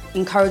management,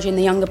 encouraging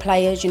the younger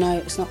players,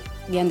 it's not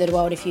the end of the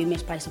world if you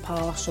misplace a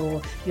pass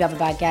or you have a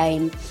bad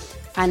game,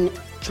 and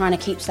trying to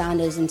keep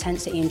standards,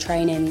 intensity in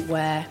training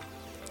where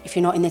if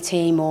you're not in the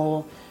team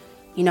or,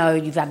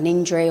 you've had an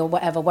injury or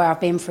whatever, where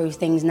I've been through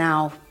things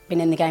now,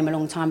 been in the game a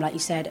long time, like you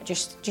said,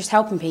 just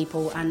helping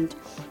people, and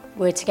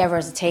we're together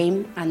as a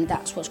team, and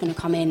that's what's going to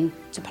come in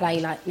to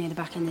play like near the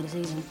back end of the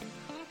season.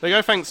 There you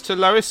go, thanks to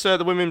Lois.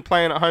 The women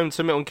playing at home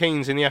to Milton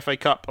Keynes in the FA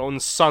Cup on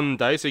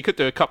Sunday, so you could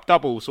do a cup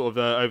double sort of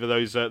over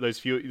those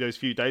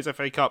few days.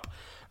 FA Cup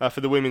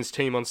for the women's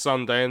team on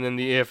Sunday, and then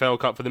the EFL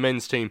Cup for the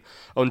men's team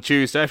on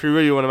Tuesday. If you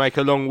really want to make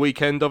a long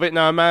weekend of it,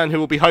 now a man who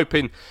will be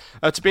hoping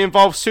to be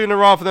involved sooner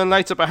rather than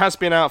later, but has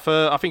been out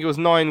for I think it was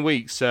 9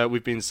 weeks.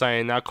 We've been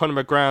saying now,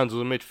 Conor McGrandles, the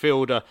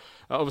midfielder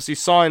obviously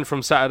signed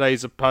from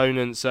Saturday's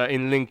opponents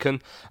in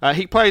Lincoln.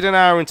 He played an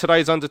hour in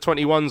today's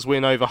under-21s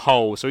win over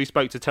Hull, so he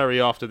spoke to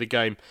Terry after the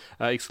game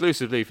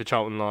exclusively for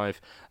Charlton Live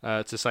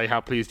to say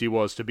how pleased he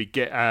was to be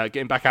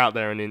getting back out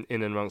there and in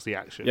and amongst the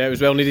action. Yeah, it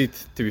was well needed,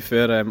 to be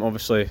fair.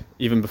 Obviously,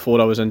 even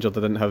before I was injured,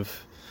 I didn't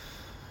have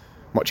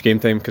much game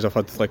time because I've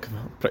had like a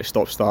pretty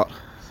stop-start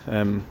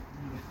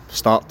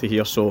start to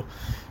here, so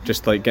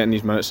just like getting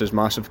these minutes is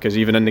massive, because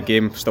even in the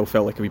game still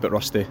felt like a wee bit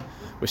rusty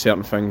with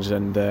certain things,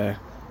 and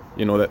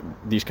you know that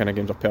these kind of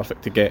games are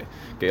perfect to get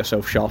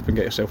yourself sharp and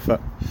get yourself fit.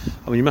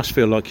 I mean, you must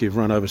feel like you've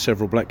run over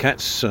several Black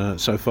Cats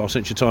so far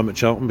since your time at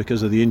Charlton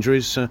because of the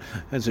injuries. How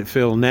does it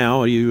feel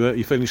now? Are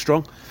you feeling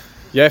strong?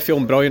 Yeah,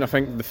 feeling brilliant. I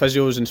think the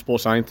physios and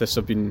sports scientists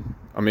have been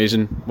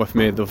amazing with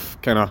me. They've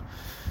kind of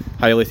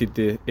highlighted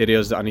the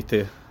areas that I need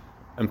to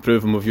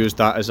improve, and we've used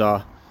that as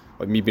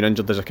me being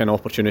injured as a kind of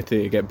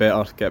opportunity to get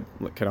better, get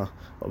like kind of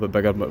a little bit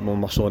bigger, a bit more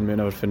muscle in me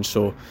and everything.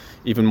 So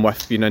even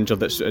with being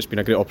injured, it's been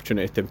a great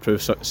opportunity to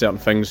improve certain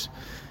things.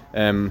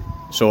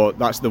 So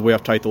that's the way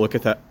I've tried to look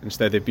at it.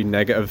 Instead of being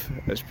negative,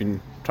 it's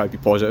been try to be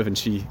positive and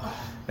see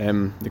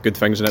the good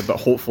things in it. But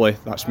hopefully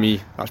that's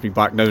me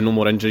back now, no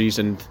more injuries,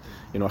 and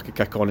you know I can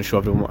kick on and show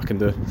everyone what I can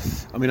do.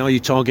 I mean, are you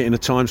targeting a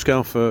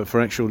timescale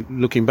for actual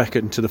looking back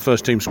into the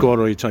first team squad,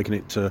 or are you taking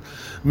it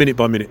minute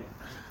by minute?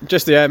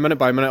 Just minute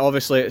by minute.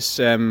 Obviously, it's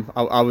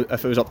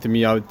if it was up to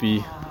me, I would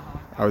be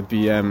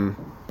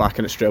back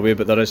in it straight away.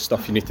 But there is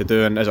stuff you need to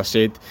do, and as I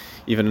said,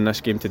 even in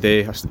this game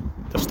today, there's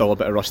still a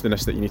bit of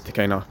rustiness that you need to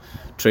kind of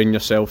train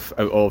yourself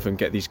out of and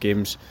get these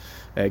games,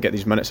 get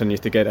these minutes in you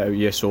to get it out of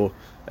you. So,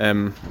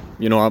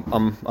 you know,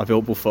 I'm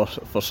available for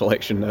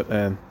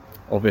selection,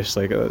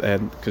 obviously,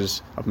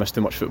 because I've missed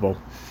too much football.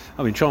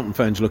 I mean, Charlton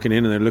fans looking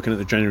in and they're looking at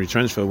the January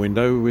transfer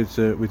window with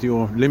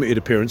your limited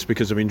appearance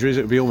because of injuries.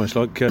 It would be almost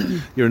like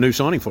you're a new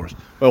signing for us.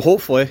 Well,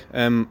 hopefully,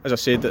 as I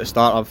said at the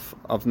start,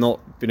 I've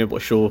not been able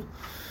to show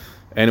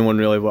anyone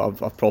really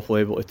what I've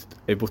properly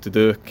able to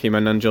do. Came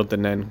in injured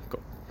and then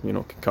got, you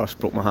know, concussed,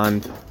 broke my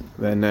hand.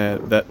 Then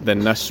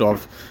this, so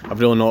I've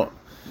really not,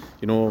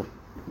 you know,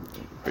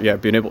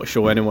 been able to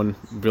show anyone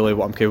really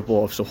what I'm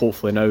capable of. So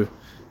hopefully now.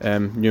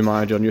 New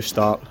manager, new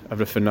start,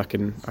 everything I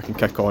can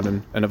kick on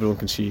and everyone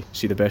can see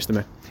the best of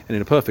me. And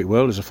in a perfect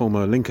world, as a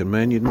former Lincoln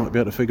man, you might be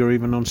able to figure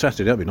even on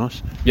Saturday. That'd be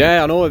nice.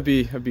 Yeah, I know it'd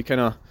be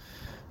kind of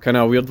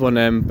a weird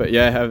one, but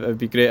yeah, it'd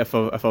be great if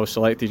I was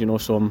selected. You know,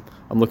 so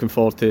I'm looking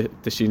forward to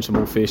seeing some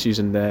old faces,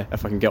 and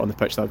if I can get on the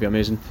pitch, that'd be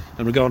amazing.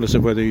 And regardless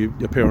of whether you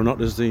appear or not,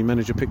 does the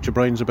manager pick your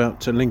brains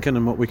about Lincoln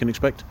and what we can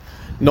expect?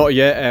 Not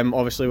yet.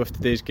 Obviously, with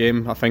today's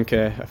game, I think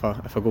if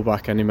I go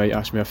back in, he might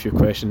ask me a few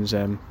questions.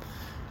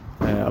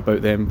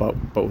 About them, but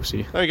we'll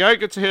see. There we go.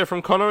 Good to hear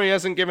from Connor. He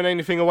hasn't given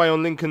anything away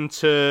on Lincoln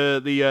to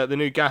the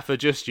new gaffer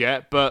just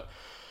yet, but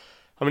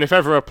I mean, if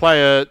ever a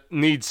player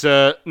needs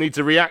a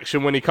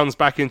reaction when he comes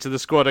back into the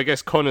squad, I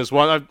guess Connor's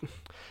one.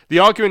 The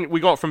argument we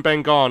got from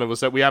Ben Garner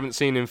was that we haven't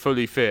seen him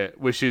fully fit,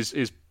 which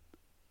is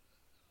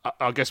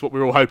I guess what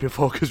we're all hoping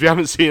for, because we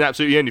haven't seen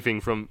absolutely anything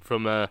from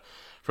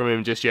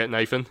him just yet,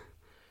 Nathan.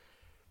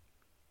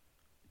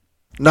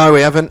 No,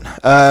 we haven't.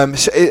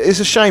 It's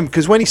a shame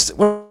because when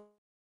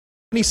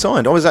he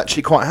signed, I was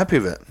actually quite happy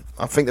with it.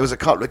 I think there was a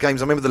couple of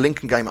games. I remember the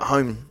Lincoln game at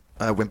home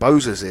when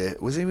Bose was here.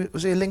 Was he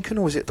a Lincoln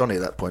or was it Donny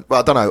at that point?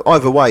 Well, I don't know.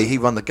 Either way, he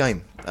won the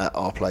game at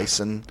our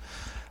place, and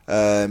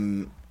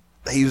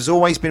he's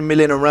always been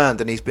milling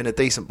around, and he's been a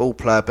decent ball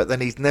player. But then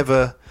he's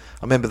never.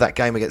 I remember that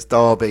game against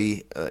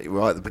Derby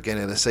right at the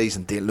beginning of the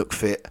season. Didn't look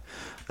fit,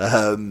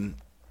 and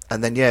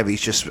then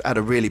he's just had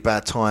a really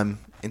bad time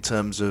in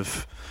terms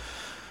of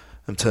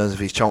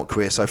his Charlton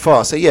career so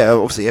far. So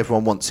obviously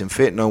everyone wants him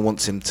fit. No one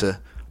wants him to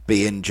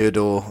be injured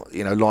or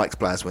likes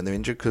players when they're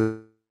injured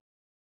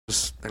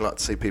because they like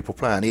to see people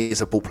play, and he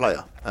is a ball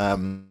player.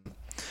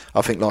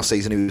 I think last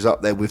season he was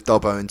up there with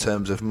Dobbo in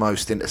terms of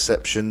most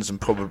interceptions and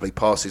probably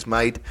passes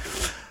made.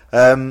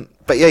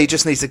 But he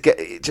just needs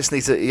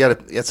to he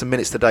had some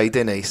minutes today,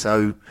 didn't he?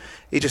 So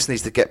he just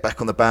needs to get back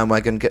on the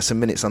bandwagon, get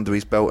some minutes under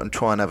his belt, and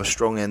try and have a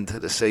strong end to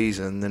the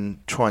season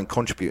and try and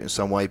contribute in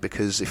some way.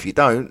 Because if you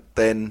don't,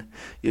 then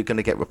you're going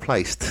to get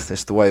replaced.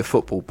 That's the way of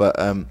football. But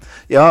I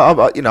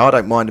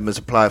don't mind him as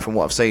a player from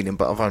what I've seen him,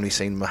 but I've only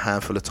seen him a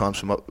handful of times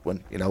from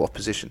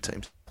opposition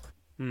teams.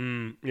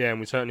 And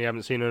we certainly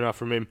haven't seen enough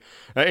from him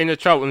in a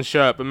Charlton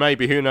shirt, but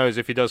maybe, who knows,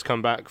 if he does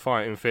come back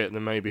fighting fit,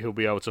 then maybe he'll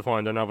be able to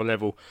find another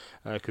level,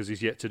 because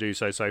he's yet to do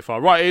so far.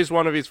 Right, here's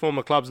one of his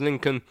former clubs,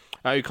 Lincoln,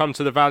 who come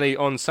to the Valley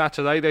on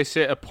Saturday. They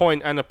sit a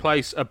point and a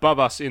place above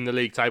us in the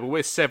league table.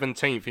 We're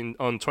 17th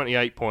on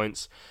 28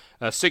 points,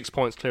 6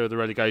 points clear of the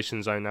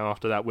relegation zone now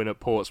after that win at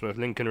Portsmouth.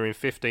 Lincoln are in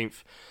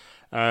 15th,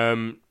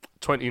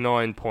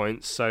 29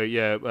 points,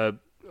 so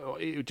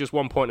just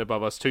 1 point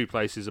above us, 2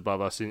 places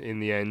above us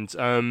in the end.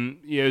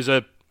 It was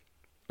a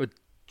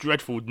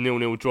dreadful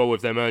 0-0 draw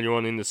with them earlier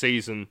on in the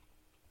season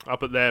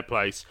up at their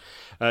place.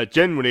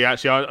 Generally,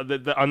 actually,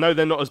 I know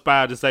they're not as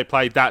bad as they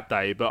played that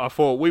day, but I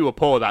thought we were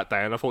poor that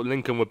day, and I thought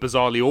Lincoln were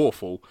bizarrely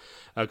awful,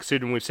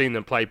 considering we've seen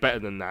them play better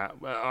than that.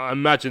 I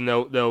imagine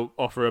they'll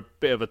offer a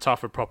bit of a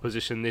tougher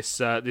proposition this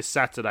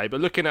Saturday.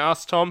 But looking at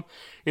us, Tom,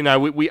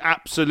 we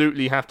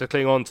absolutely have to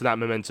cling on to that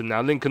momentum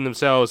now. Lincoln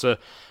themselves are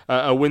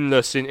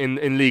winless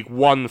in League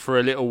One for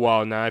a little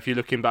while now. If you're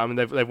looking back, I mean,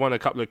 they've won a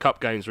couple of cup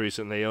games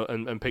recently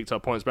and picked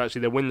up points, but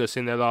actually they're winless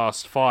in their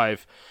last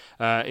 5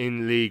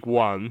 in League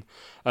One.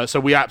 So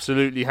we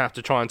absolutely have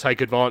to try and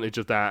take advantage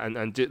of that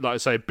and like I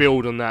say,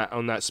 build on that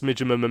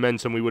smidgen of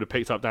momentum we would have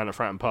picked up down at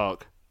Fratton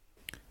Park.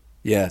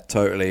 Yeah,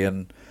 totally.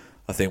 And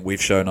I think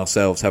we've shown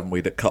ourselves, haven't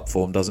we, that cup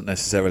form doesn't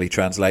necessarily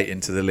translate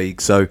into the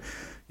league. So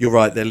you're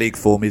right, their league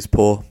form is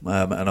poor,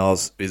 and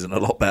ours isn't a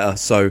lot better.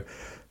 So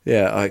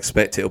yeah, I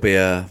expect it'll be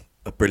a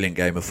brilliant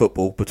game of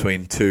football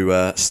between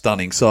two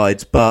stunning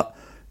sides. But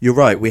you're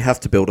right, we have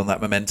to build on that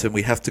momentum.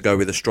 We have to go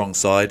with a strong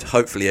side.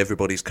 Hopefully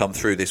everybody's come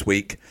through this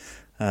week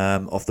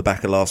off the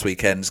back of last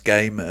weekend's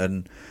game.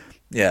 And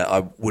yeah,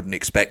 I wouldn't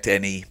expect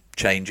any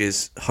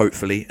changes,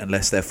 hopefully,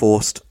 unless they're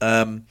forced.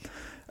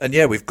 And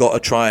yeah, we've got to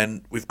try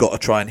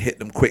and hit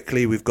them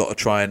quickly. We've got to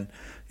try and,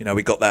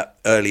 we got that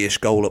early-ish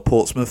goal at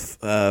Portsmouth.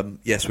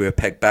 Yes, we were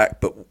pegged back,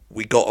 but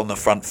we got on the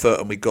front foot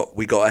and we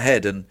got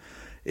ahead. And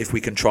if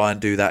we can try and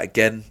do that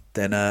again,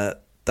 then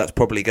that's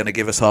probably going to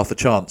give us half a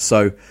chance.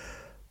 So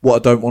what I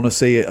don't want to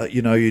see,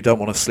 you don't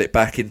want to slip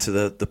back into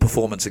the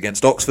performance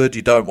against Oxford.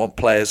 You don't want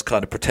players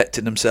kind of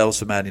protecting themselves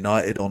for Man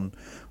United on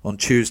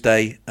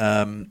Tuesday.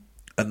 And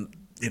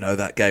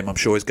that game I'm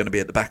sure is going to be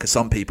at the back of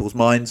some people's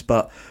minds,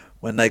 but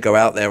when they go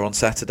out there on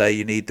Saturday,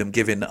 you need them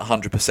giving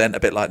 100%, a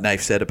bit like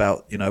Nath said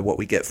about, what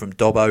we get from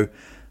Dobbo.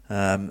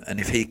 And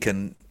if he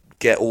can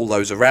get all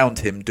those around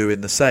him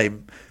doing the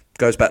same,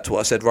 goes back to what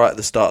I said right at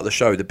the start of the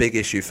show. The big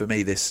issue for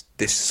me this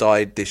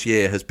side this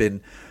year has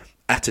been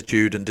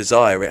attitude and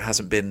desire. It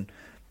hasn't been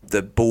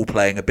the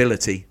ball-playing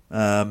ability.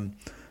 And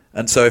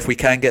so if we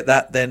can get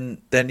that,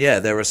 then yeah,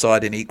 they're a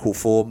side in equal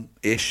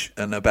form-ish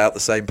and about the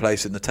same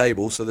place in the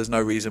table. So there's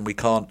no reason we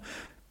can't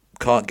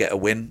get a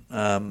win,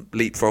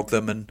 leapfrog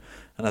them, and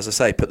as I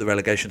say, put the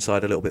relegation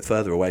side a little bit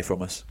further away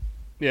from us.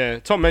 Yeah,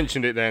 Tom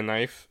mentioned it there,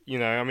 Nath.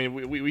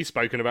 We've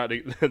spoken about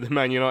the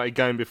Man United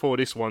game before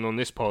this one on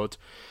this pod.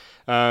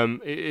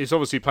 It's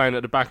obviously playing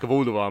at the back of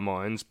all of our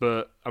minds,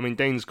 but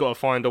Dean's got to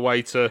find a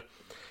way to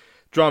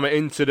drum it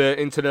into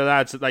the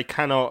lads that they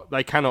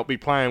cannot be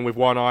playing with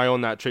one eye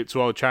on that trip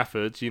to Old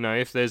Trafford.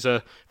 If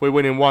we're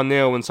winning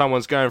 1-0 and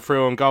someone's going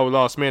through on goal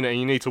last minute and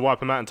you need to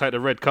wipe them out and take the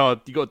red card,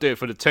 you got to do it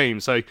for the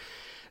team. So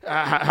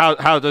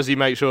how does he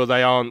make sure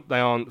they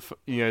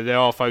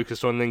are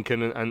focused on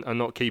Lincoln and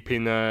not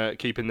keeping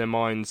their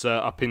minds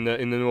up in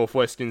the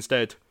northwest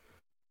instead?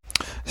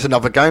 It's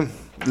another game.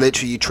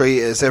 Literally, you treat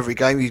it as every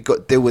game. You've got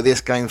to deal with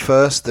this game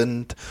first,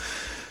 and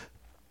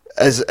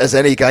as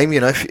any game,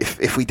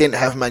 if we didn't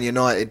have Man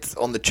United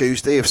on the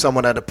Tuesday, if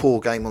someone had a poor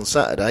game on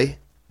Saturday,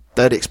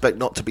 they'd expect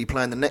not to be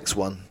playing the next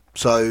one.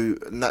 So,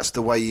 and that's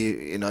the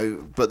way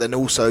but then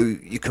also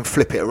you can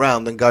flip it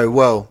around and go,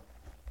 well,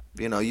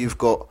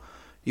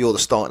 you're the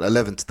starting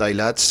 11 today,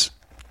 lads.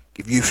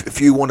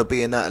 If you want to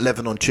be in that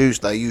 11 on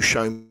Tuesday, you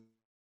show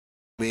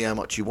me how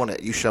much you want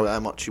it. You show how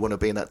much you want to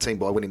be in that team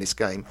by winning this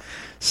game.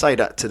 Say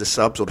that to the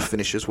subs or the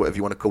finishers, whatever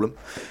you want to call them,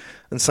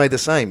 and say the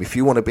same. If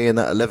you want to be in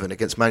that 11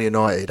 against Man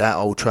United at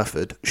Old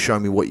Trafford, show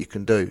me what you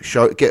can do.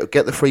 Get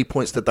the 3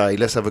 points today.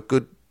 Let's have a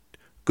good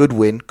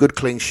win, good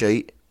clean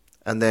sheet,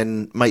 and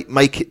then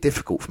make it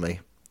difficult for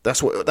me.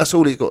 That's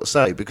all he's got to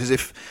say. Because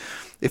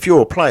if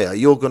you're a player,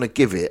 you're going to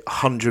give it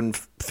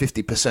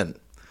 150%.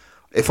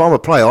 If I'm a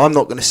player, I'm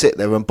not going to sit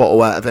there and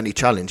bottle out of any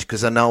challenge, because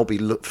then I'll be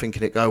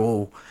thinking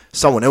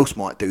someone else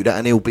might do that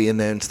and he'll be in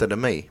there instead of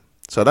me.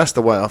 So that's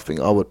the way I think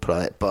I would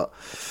play it. But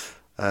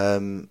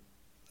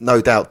no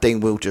doubt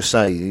Dean will just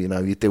say,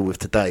 you deal with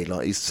today.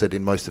 Like he's said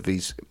in most of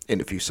his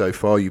interviews so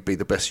far, you be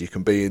the best you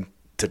can be in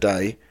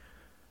today,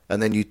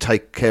 and then you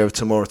take care of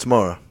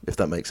tomorrow, if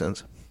that makes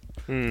sense.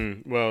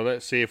 Well,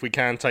 let's see if we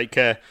can take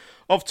care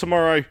of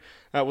tomorrow.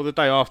 The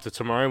day after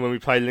tomorrow when we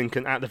play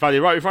Lincoln at the Valley.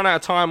 Right, we've run out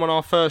of time on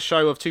our first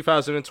show of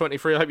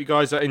 2023. I hope you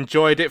guys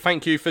enjoyed it.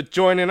 Thank you for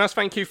joining us.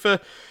 Thank you for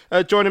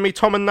joining me,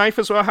 Tom and Nath,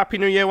 as well. Happy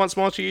New Year once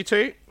more to you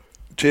two.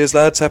 Cheers,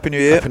 lads. Happy New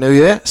Year. Happy New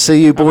Year.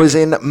 See you boys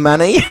in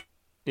Manny.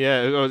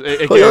 Yeah,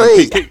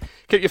 again,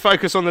 keep your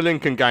focus on the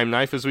Lincoln game,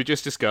 Nath, as we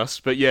just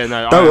discussed. But yeah,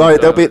 no. Don't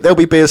worry, there'll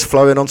be beers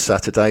flowing on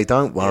Saturday.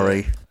 Don't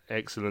worry.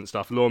 Excellent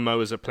stuff.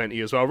 Lawnmowers are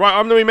plenty as well. Right,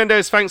 I'm Louis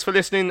Mendes. Thanks for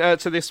listening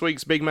to this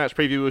week's Big Match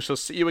Preview. We shall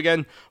see you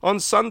again on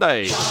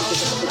Sunday.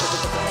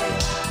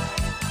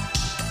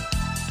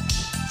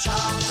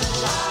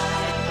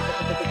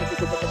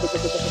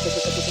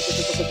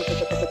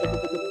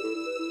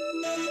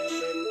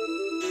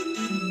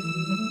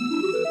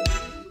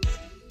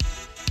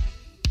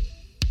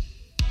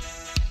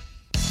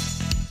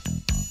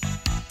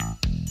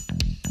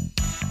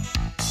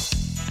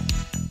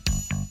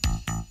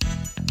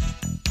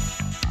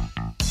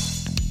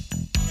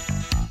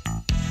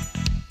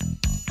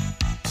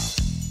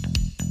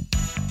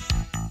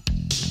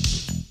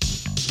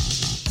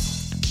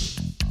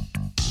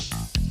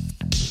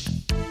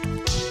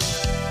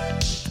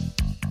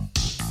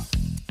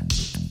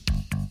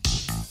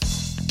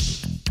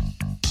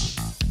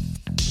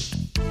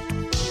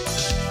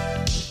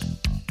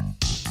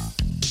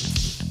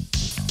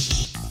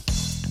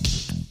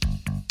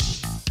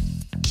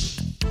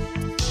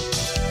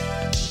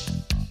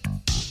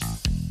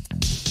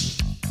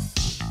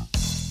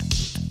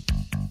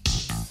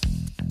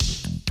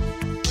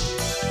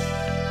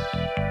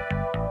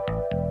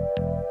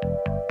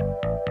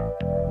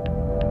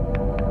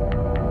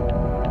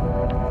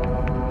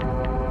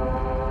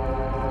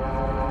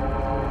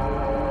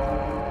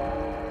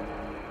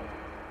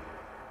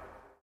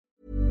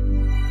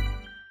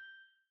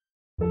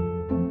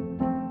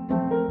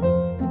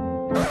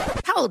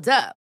 Hold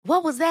up.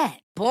 What was that?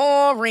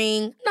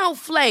 Boring. No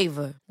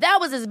flavor.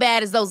 That was as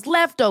bad as those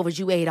leftovers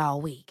you ate all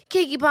week.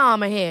 Keke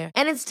Palmer here,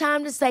 and it's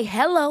time to say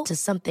hello to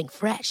something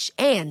fresh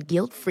and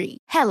guilt-free.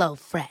 Hello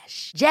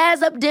Fresh.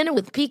 Jazz up dinner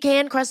with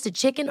pecan-crusted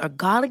chicken or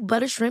garlic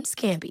butter shrimp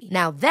scampi.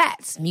 Now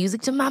that's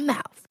music to my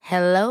mouth.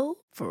 Hello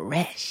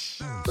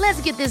Fresh.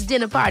 Let's get this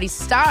dinner party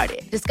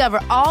started. Discover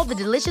all the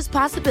delicious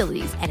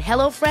possibilities at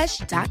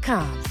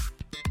HelloFresh.com.